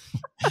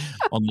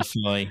on the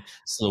fly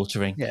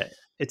slaughtering. Yeah,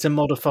 it's a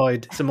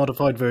modified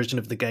version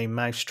of the game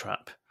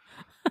Mousetrap.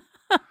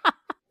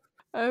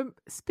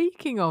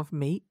 Speaking of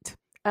meat,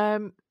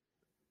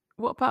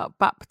 what about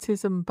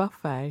baptism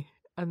buffet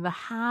and the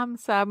ham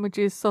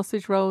sandwiches,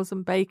 sausage rolls,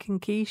 and bacon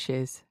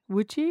quiches?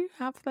 Would you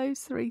have those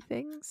three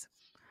things?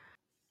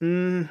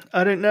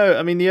 I don't know.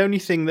 I mean, the only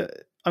thing that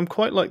I'm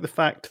quite like the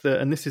fact that,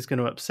 and this is going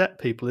to upset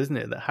people, isn't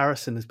it? That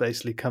Harrison has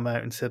basically come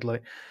out and said,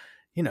 like,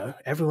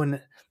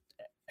 everyone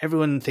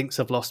thinks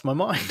I've lost my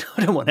mind.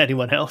 I don't want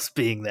anyone else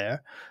being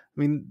there. I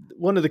mean,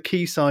 one of the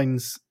key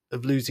signs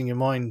of losing your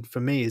mind for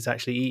me is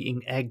actually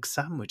eating egg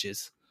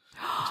sandwiches.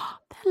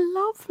 They're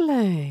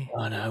lovely.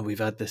 I know, we've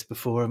had this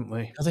before, haven't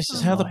we? Oh, this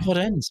is how the pod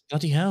ends.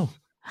 Bloody hell.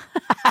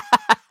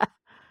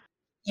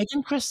 Egg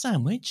and crust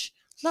sandwich?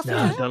 Lovely.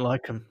 No, don't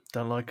like them.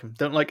 Don't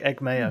like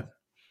egg mayo.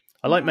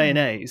 I like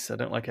mayonnaise. I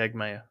don't like egg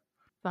mayo.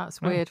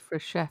 That's weird for a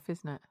chef,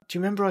 isn't it? Do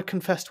you remember I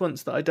confessed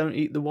once that I don't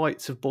eat the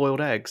whites of boiled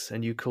eggs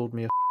and you called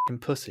me a f***ing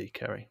pussy,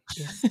 Kerry?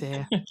 Yes,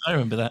 dear. I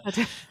remember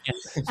that.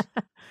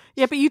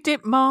 Yeah, but you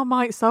dip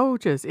Marmite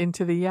soldiers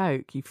into the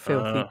yolk, you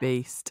filthy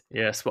beast.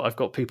 Yes, but I've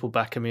got people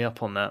backing me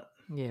up on that.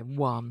 Yeah,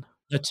 one.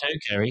 No, two,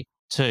 Kerry.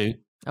 Two.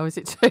 Oh, is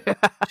it two?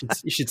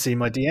 You should see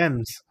my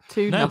DMs.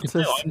 Two nutters.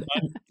 No,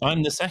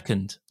 I'm the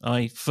second.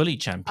 I fully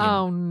champion.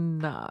 Oh,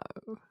 no.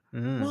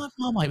 Well, I have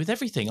Marmite with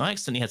everything. I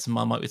accidentally had some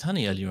Marmite with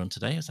honey earlier on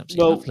today. It was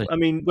absolutely lovely. I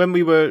mean, when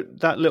we were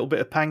that little bit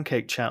of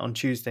pancake chat on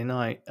Tuesday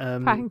night,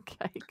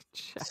 pancake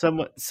chat.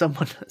 Someone,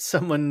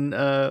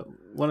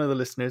 one of the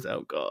listeners.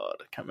 Oh God,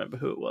 I can't remember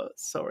who it was.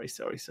 Sorry.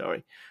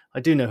 I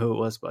do know who it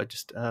was, but I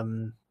just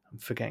I'm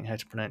forgetting how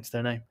to pronounce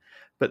their name.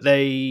 But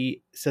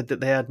they said that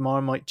they had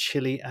Marmite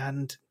chili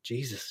and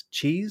cheese.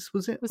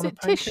 Was it? Was it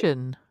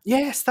Titian?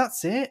 Yes,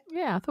 that's it.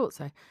 Yeah, I thought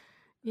so.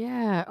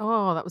 Yeah.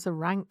 Oh, that was a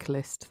rank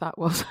list. That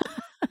was.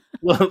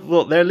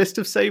 What their list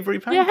of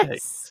savoury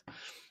pancakes?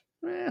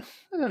 Yes.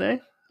 I don't know.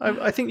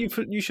 I think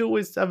you should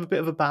always have a bit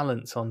of a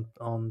balance on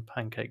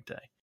Pancake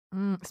Day.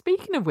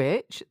 Speaking of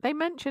which, they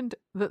mentioned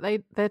that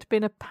there'd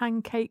been a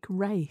pancake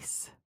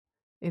race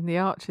in the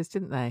Archers,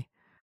 didn't they?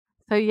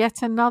 So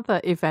yet another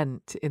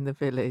event in the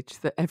village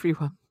that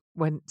everyone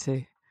went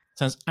to.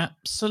 Sounds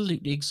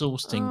absolutely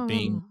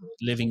exhausting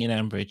living in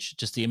Ambridge.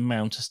 Just the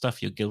amount of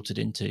stuff you're guilted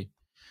into.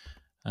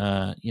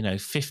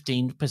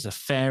 15, there's a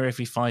fair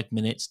every 5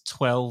 minutes,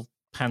 12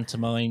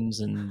 pantomimes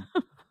and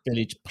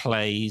village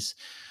plays.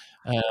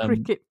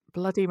 Cricket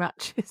bloody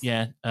matches.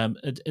 Yeah.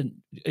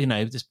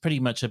 There's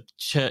pretty much a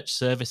church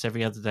service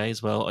every other day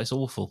as well. It's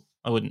awful.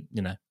 I wouldn't,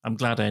 I'm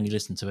glad I only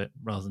listened to it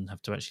rather than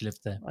have to actually live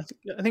there.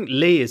 I think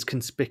Lee is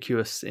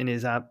conspicuous in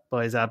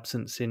by his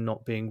absence in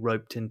not being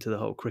roped into the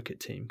whole cricket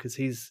team because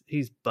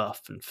he's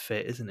buff and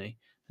fit, isn't he?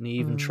 And he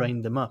even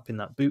trained them up in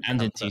that boot camp.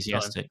 And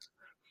enthusiastic.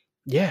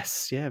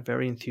 Yes, yeah,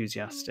 very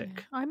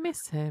enthusiastic. I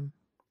miss him.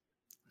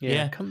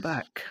 Yeah, come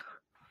back.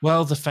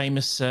 Well, the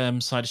famous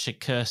cider shed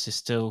curse is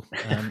still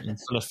in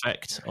full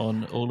effect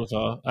on all of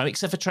our,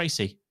 except for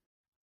Tracy.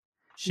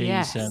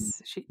 She's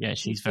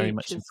she's very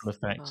much in full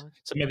effect.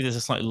 So maybe there's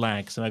a slight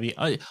lag. So maybe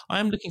I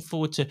am looking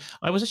forward to.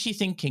 I was actually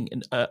thinking,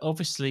 and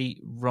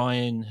obviously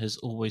Ryan has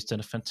always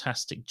done a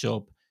fantastic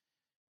job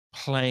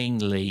playing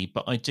Lee,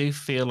 but I do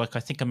feel like, I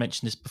think I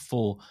mentioned this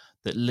before,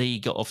 that Lee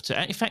got off to,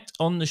 in fact,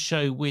 on the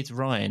show with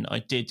Ryan,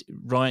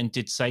 Ryan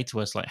did say to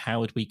us, like,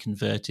 how had we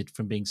converted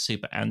from being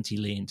super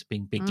anti-Lee into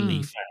being big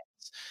Lee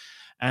fans?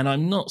 And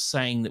I'm not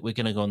saying that we're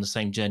going to go on the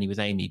same journey with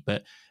Amy,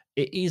 but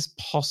it is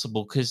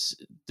possible because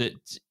that,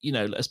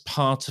 as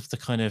part of the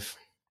kind of,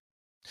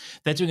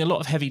 they're doing a lot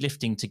of heavy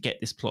lifting to get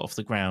this plot off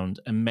the ground,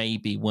 and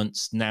maybe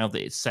now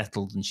that it's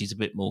settled and she's a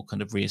bit more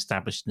kind of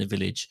re-established in the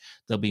village,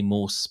 there'll be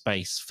more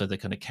space for the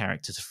kind of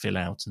character to fill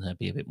out and her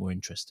be a bit more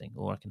interesting,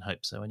 or I can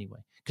hope so anyway,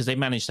 because they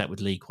managed that with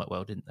Lee quite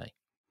well, didn't they?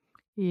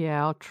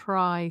 Yeah, I'll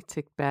try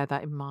to bear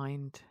that in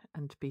mind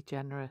and be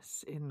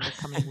generous in the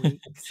coming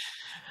weeks.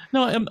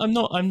 No, I'm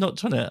not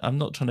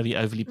trying to be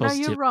overly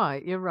positive. No,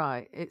 you're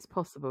right. It's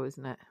possible,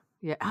 isn't it?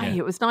 Yeah. Hey,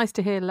 it was nice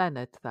to hear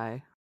Leonard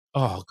though.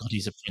 Oh God,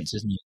 he's a prince,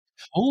 isn't he?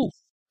 Oh,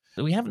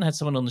 we haven't had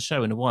someone on the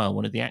show in a while,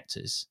 one of the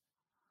actors,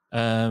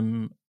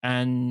 and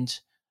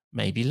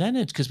maybe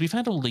Leonard, because we've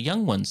had all the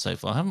young ones so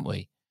far, haven't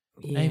we?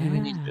 Yeah. Maybe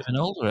we need a bit of an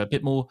older,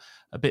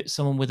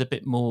 someone with a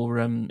bit more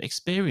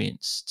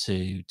experience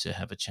to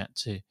have a chat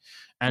to.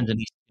 And at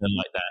least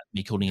like that,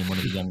 me calling him one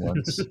of the young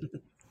ones.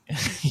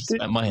 He's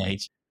about my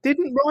age.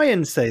 Didn't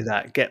Ryan say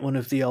that? Get one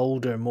of the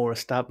older, more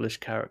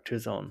established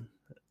characters on,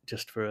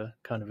 just for a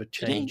kind of a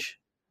change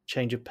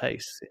of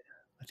pace.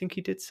 I think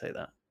he did say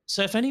that.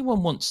 So if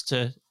anyone wants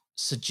to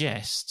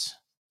suggest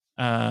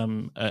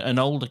an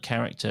older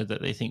character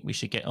that they think we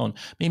should get on,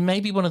 I mean,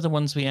 maybe one of the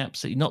ones we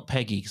absolutely, not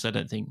Peggy, because I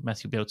don't think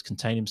Matthew will be able to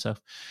contain himself.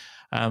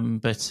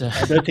 But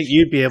I don't think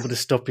you'd be able to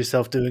stop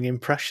yourself doing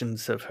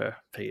impressions of her,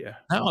 Peter.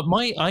 No,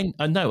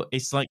 I know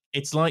it's like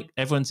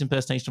everyone's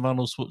impersonation of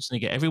Arnold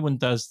Schwarzenegger. Everyone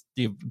does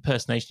the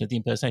impersonation of the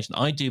impersonation.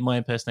 I do my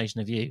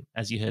impersonation of you,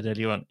 as you heard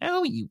earlier on.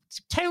 Oh, you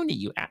Tony,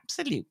 you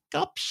absolute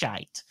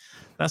gobshite.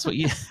 That's what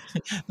you.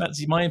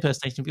 That's my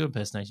impersonation of your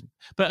impersonation.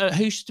 But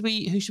who should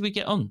we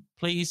get on?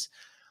 Please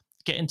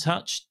get in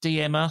touch.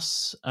 DM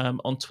us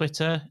on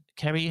Twitter.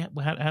 Kerry,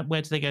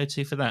 where do they go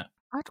to for that?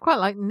 I'd quite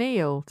like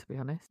Neil, to be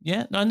honest.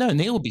 Yeah, no,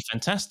 Neil would be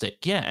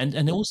fantastic. Yeah,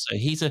 and also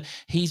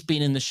he's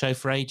been in the show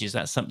for ages.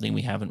 That's something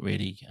we haven't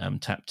really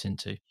tapped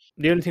into.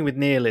 The only thing with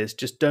Neil is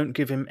just don't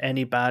give him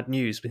any bad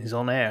news when he's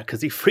on air,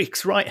 because he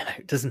freaks right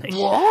out, doesn't he?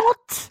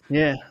 What?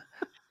 Yeah.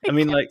 I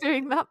mean, like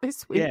doing that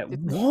this week. Yeah,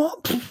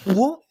 what?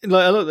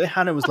 Like, I look,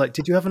 Hannah was like,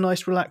 "Did you have a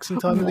nice, relaxing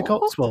time in the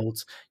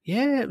Cotswolds?"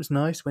 Yeah, it was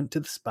nice. Went to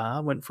the spa.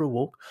 Went for a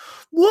walk.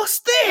 What's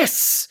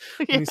this?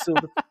 Yeah.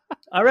 And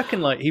I reckon,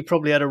 like, he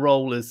probably had a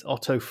role as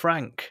Otto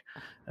Frank,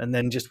 and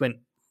then just went,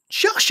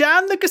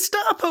 "Shoshan, the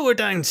Gestapo are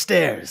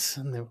downstairs."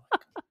 And they were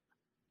like,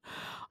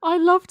 I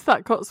loved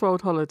that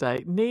Cotswold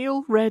holiday.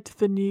 Neil read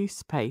the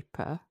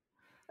newspaper,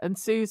 and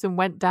Susan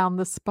went down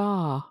the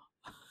spa.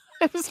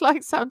 It was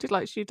sounded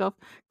like she'd have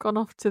gone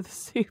off to the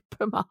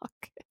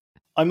supermarket.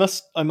 I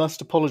must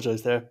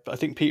apologise there. I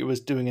think Peter was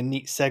doing a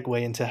neat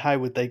segue into how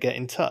would they get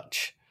in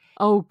touch.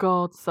 Oh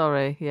God,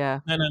 sorry.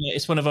 Yeah. No.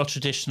 It's one of our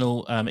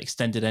traditional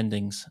extended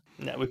endings.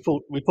 No, we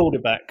pulled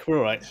it back. We're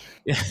all right.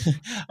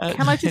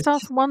 Can I just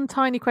ask one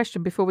tiny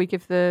question before we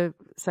give the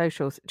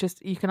socials?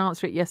 Just you can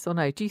answer it yes or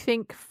no. Do you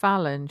think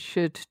Fallon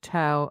should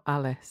tell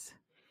Alice?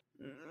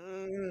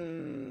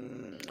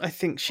 I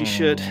think she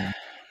should.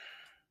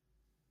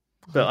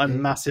 But Okay.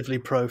 I'm massively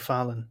pro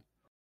Fallon.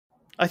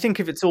 I think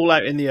if it's all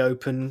out in the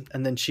open,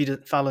 and then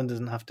Fallon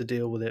doesn't have to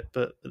deal with it,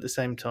 but at the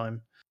same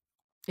time,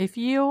 if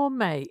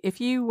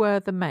you were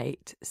the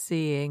mate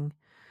seeing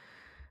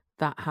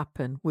that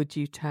happen, would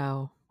you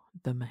tell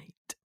the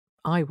mate?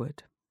 I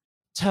would.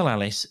 Tell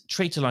Alice,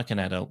 treat her like an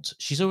adult.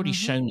 She's already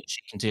shown that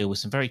she can deal with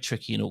some very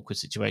tricky and awkward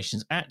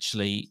situations.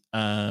 Actually,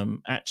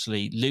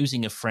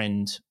 losing a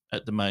friend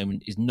at the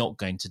moment is not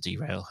going to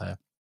derail her.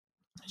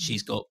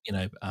 She's got,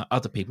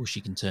 other people she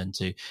can turn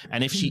to,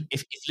 and if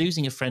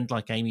losing a friend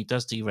like Amy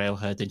does derail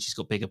her, then she's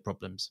got bigger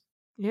problems.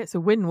 Yeah, it's a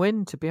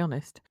win-win, to be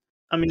honest.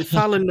 I mean,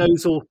 Fallon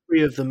knows all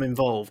three of them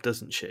involved,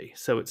 doesn't she?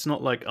 So it's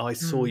not like I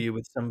saw you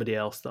with somebody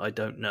else that I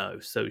don't know.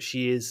 So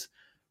she is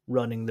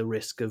running the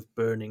risk of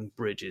burning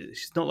bridges.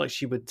 It's not like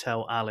she would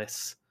tell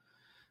Alice.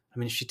 I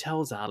mean, if she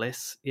tells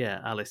Alice,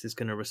 Alice is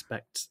going to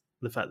respect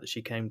the fact that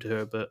she came to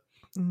her, but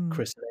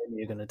Chris and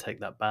Amy are going to take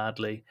that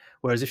badly.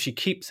 Whereas if she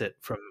keeps it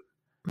from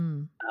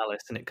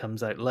Alice and it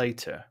comes out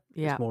later,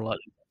 it's more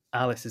likely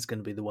Alice is going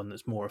to be the one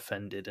that's more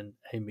offended, and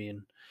Amy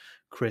and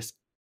Chris.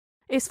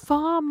 It's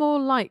far more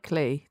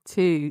likely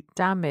to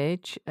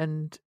damage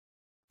and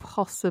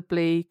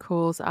possibly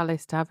cause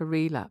Alice to have a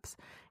relapse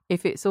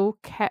if it's all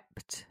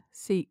kept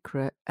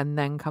secret and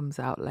then comes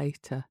out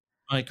later.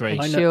 I agree.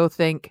 And she'll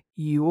think,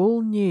 you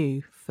all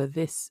knew for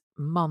this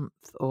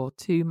month or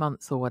 2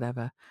 months or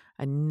whatever,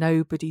 and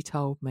nobody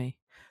told me.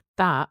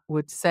 That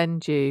would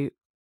send you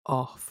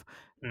off.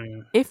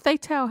 If they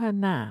tell her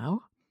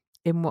now,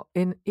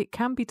 it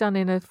can be done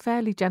in a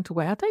fairly gentle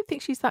way. I don't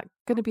think she's going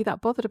to be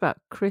that bothered about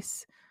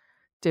Chris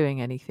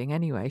doing anything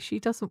anyway. She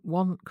doesn't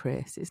want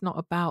Chris. It's not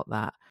about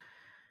that.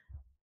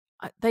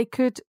 They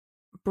could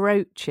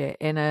broach it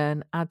in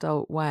an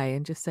adult way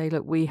and just say,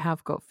 look, we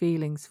have got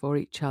feelings for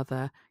each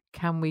other.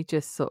 Can we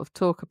just sort of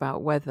talk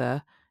about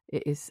whether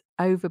it is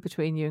over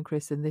between you and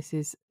Chris and this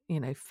is,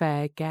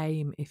 fair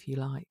game, if you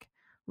like,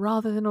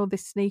 rather than all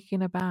this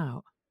sneaking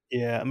about.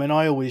 Yeah, I mean,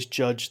 I always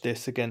judge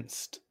this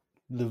against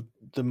the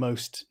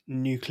most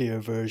nuclear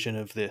version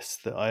of this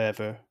that I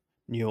ever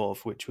knew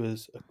of, which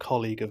was a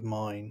colleague of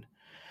mine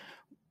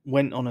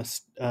went on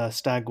a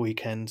stag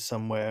weekend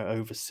somewhere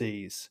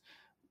overseas,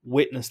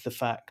 witnessed the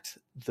fact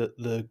that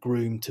the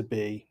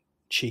groom-to-be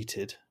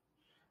cheated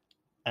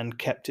and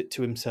kept it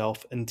to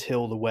himself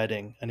until the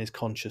wedding, and his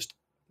conscience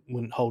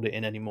wouldn't hold it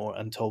in anymore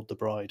and told the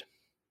bride.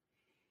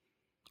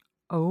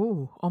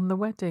 Oh, on the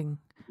wedding?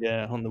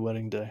 Yeah, on the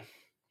wedding day.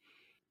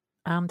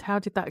 And how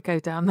did that go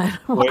down then?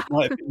 Well, it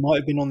might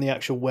have been on the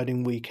actual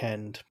wedding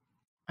weekend.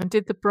 And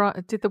did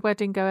the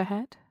wedding go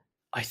ahead?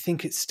 I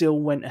think it still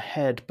went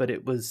ahead, but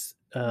it was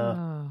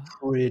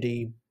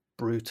pretty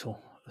brutal,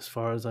 as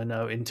far as I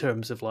know, in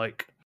terms of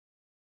like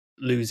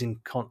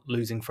losing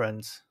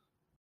friends.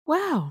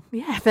 Wow!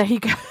 Yeah, there you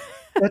go.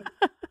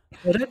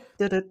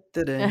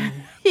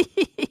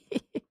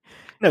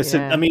 No, so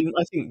I mean,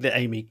 I think that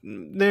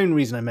the only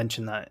reason I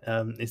mention that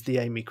is the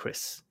Amy,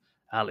 Chris,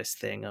 Alice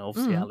thing.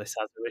 Obviously, Alice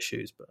has her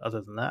issues, but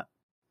other than that,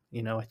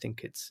 I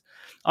think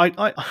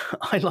I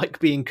I like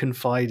being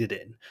confided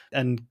in,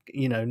 and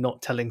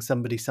not telling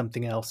somebody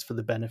something else for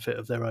the benefit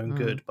of their own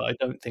good. But I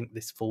don't think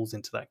this falls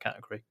into that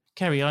category.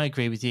 Kerry, I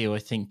agree with you. I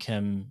think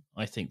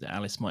that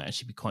Alice might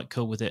actually be quite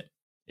cool with it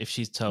if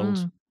she's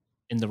told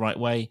in the right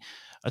way.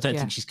 I don't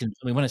think she's going to.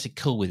 I mean, when I say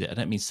cool with it, I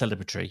don't mean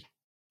celebratory.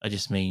 I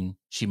just mean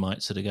she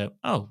might sort of go,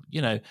 oh,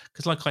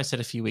 because like I said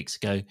a few weeks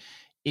ago,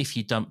 if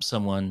you dump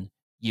someone,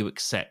 you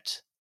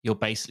accept. You're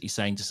basically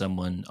saying to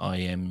someone, I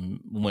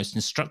am almost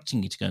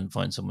instructing you to go and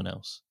find someone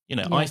else.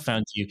 I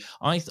found you.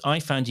 I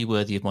found you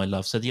worthy of my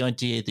love. So the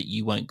idea that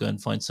you won't go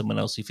and find someone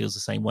else who feels the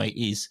same way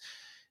is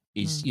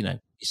is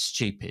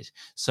stupid.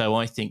 So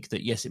I think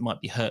that yes, it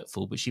might be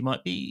hurtful, but she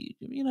might be,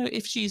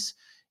 if she's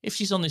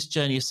on this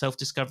journey of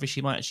self-discovery,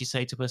 she might actually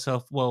say to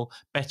herself, well,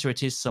 better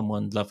it is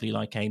someone lovely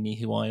like Amy,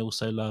 who I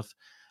also love,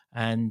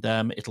 and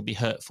it'll be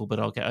hurtful, but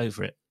I'll get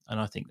over it. And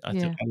I think I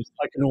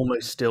can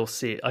almost still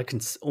see it. I can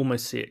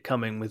almost see it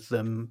coming with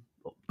them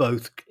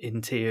both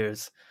in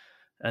tears,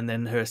 and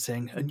then her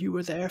saying, "And you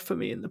were there for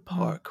me in the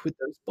park with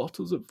those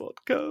bottles of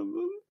vodka."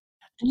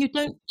 And you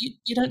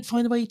don't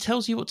find the way he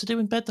tells you what to do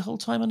in bed the whole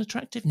time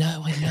unattractive?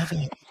 No, I never.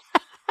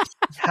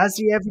 Has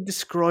he ever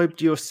described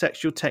your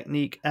sexual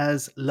technique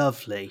as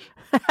lovely?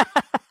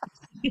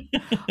 Do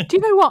you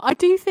know what? I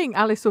do think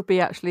Alice will be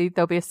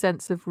there'll be a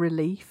sense of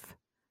relief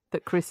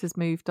that Chris has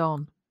moved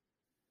on.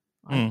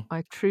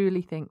 I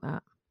truly think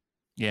that.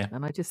 Yeah.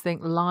 And I just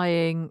think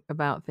lying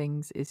about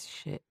things is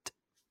shit.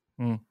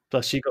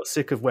 Plus, she got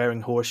sick of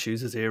wearing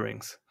horseshoes as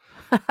earrings.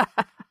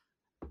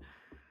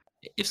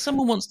 If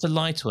someone wants to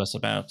lie to us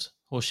about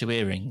horseshoe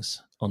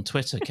earrings on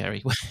Twitter,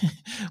 Kerry,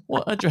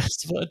 what address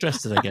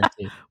did I get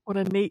to? What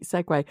a neat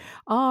segue.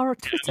 Our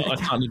Twitter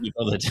account. I can't even be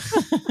bothered.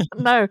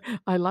 No,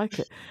 I like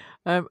it.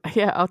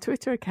 Our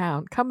Twitter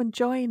account, come and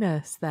join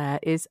us there,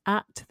 is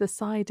at the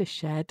Cider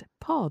Shed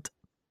Pod.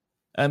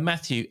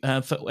 Matthew,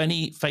 for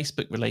any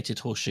Facebook-related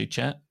horseshoe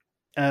chat?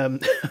 I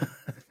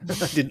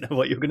didn't know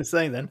what you were going to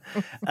say then.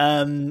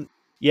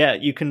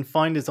 You can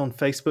find us on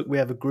Facebook. We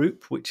have a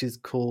group which is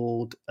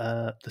called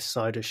the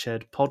Cider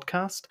Shed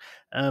Podcast.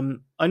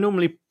 I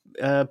normally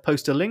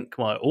post a link.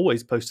 Well, I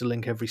always post a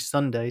link every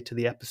Sunday to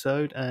the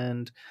episode,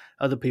 and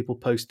other people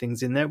post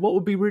things in there. What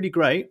would be really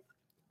great,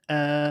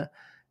 and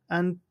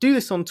do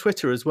this on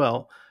Twitter as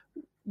well,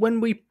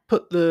 when we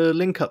put the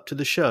link up to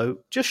the show,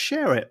 just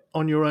share it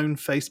on your own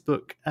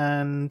Facebook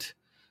and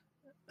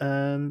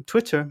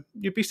Twitter.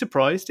 You'd be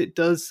surprised. It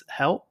does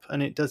help,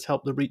 and it does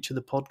help the reach of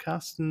the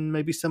podcast, and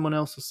maybe someone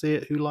else will see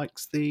it who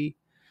likes the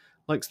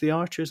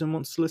Archers and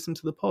wants to listen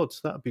to the pod.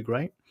 So that would be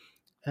great.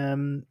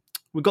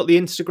 We've got the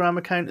Instagram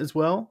account as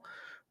well,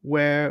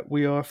 where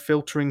we are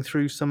filtering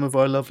through some of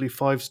our lovely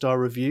 5-star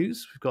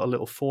reviews. We've got a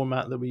little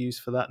format that we use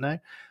for that now.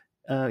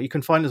 You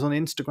can find us on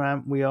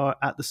Instagram. We are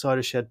at the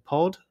Cider Shed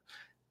Pod.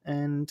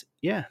 And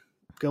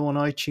go on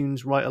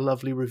iTunes, write a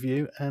lovely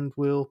review, and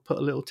we'll put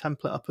a little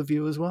template up of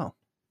you as well.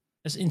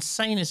 As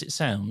insane as it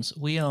sounds,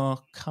 we are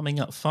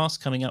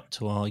fast coming up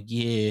to our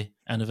year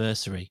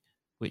anniversary,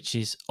 which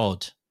is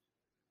odd.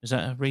 Is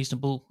that a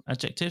reasonable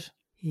adjective?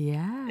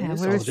 Yeah,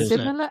 we're a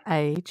similar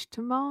age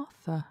to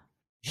Martha.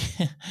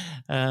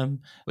 We're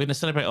going to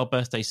celebrate our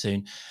birthday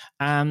soon.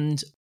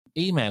 And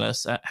email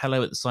us at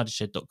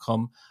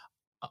hello@thecidershed.com.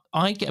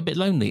 I get a bit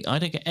lonely. I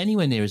don't get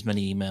anywhere near as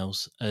many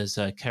emails as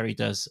Kerry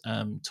does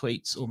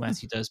tweets, or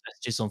Matthew does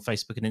messages on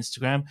Facebook and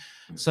Instagram.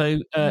 So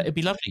it'd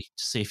be lovely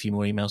to see a few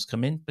more emails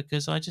come in,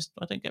 because I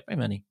don't get very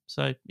many.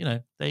 So,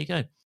 there you go.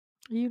 Are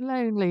you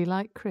lonely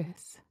like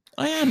Chris?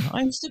 I am.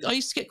 I used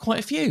to get quite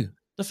a few.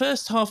 The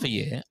first half a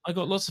year, I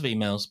got lots of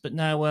emails, but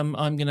now I'm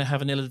going to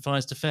have an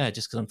ill-advised affair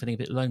just because I'm feeling a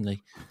bit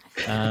lonely.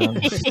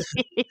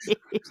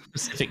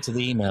 Specific to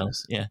the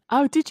emails, yeah.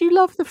 Oh, did you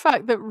love the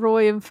fact that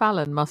Roy and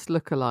Fallon must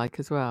look alike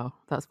as well?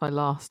 That's my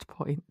last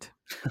point.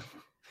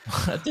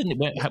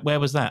 Didn't it? Where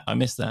was that? I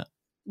missed that.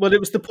 Well,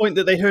 it was the point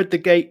that they heard the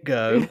gate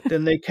go,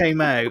 then they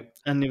came out,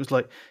 and it was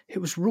like, it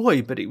was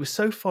Roy, but it was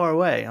so far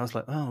away. I was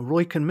like, oh,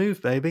 Roy can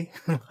move, baby.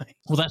 Well,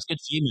 that's good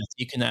for you, Matt.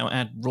 You can now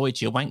add Roy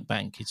to your wank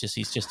bank. He's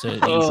just a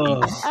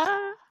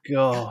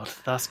God,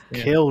 that's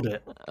killed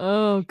it.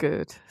 Oh,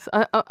 good.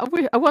 I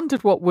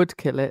wondered what would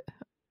kill it.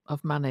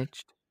 I've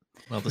managed.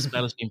 Well, the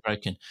spell has been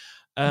broken.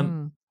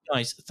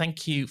 Guys,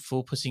 thank you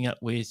for putting up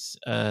with...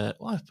 I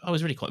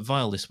was really quite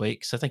vile this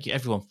week, so thank you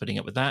everyone for putting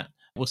up with that.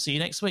 We'll see you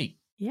next week.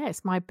 Yeah,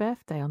 it's my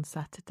birthday on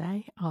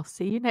Saturday. I'll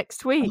see you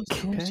next week.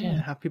 Okay,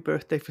 happy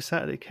birthday for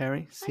Saturday,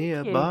 Kerry. See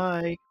ya.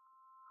 Bye.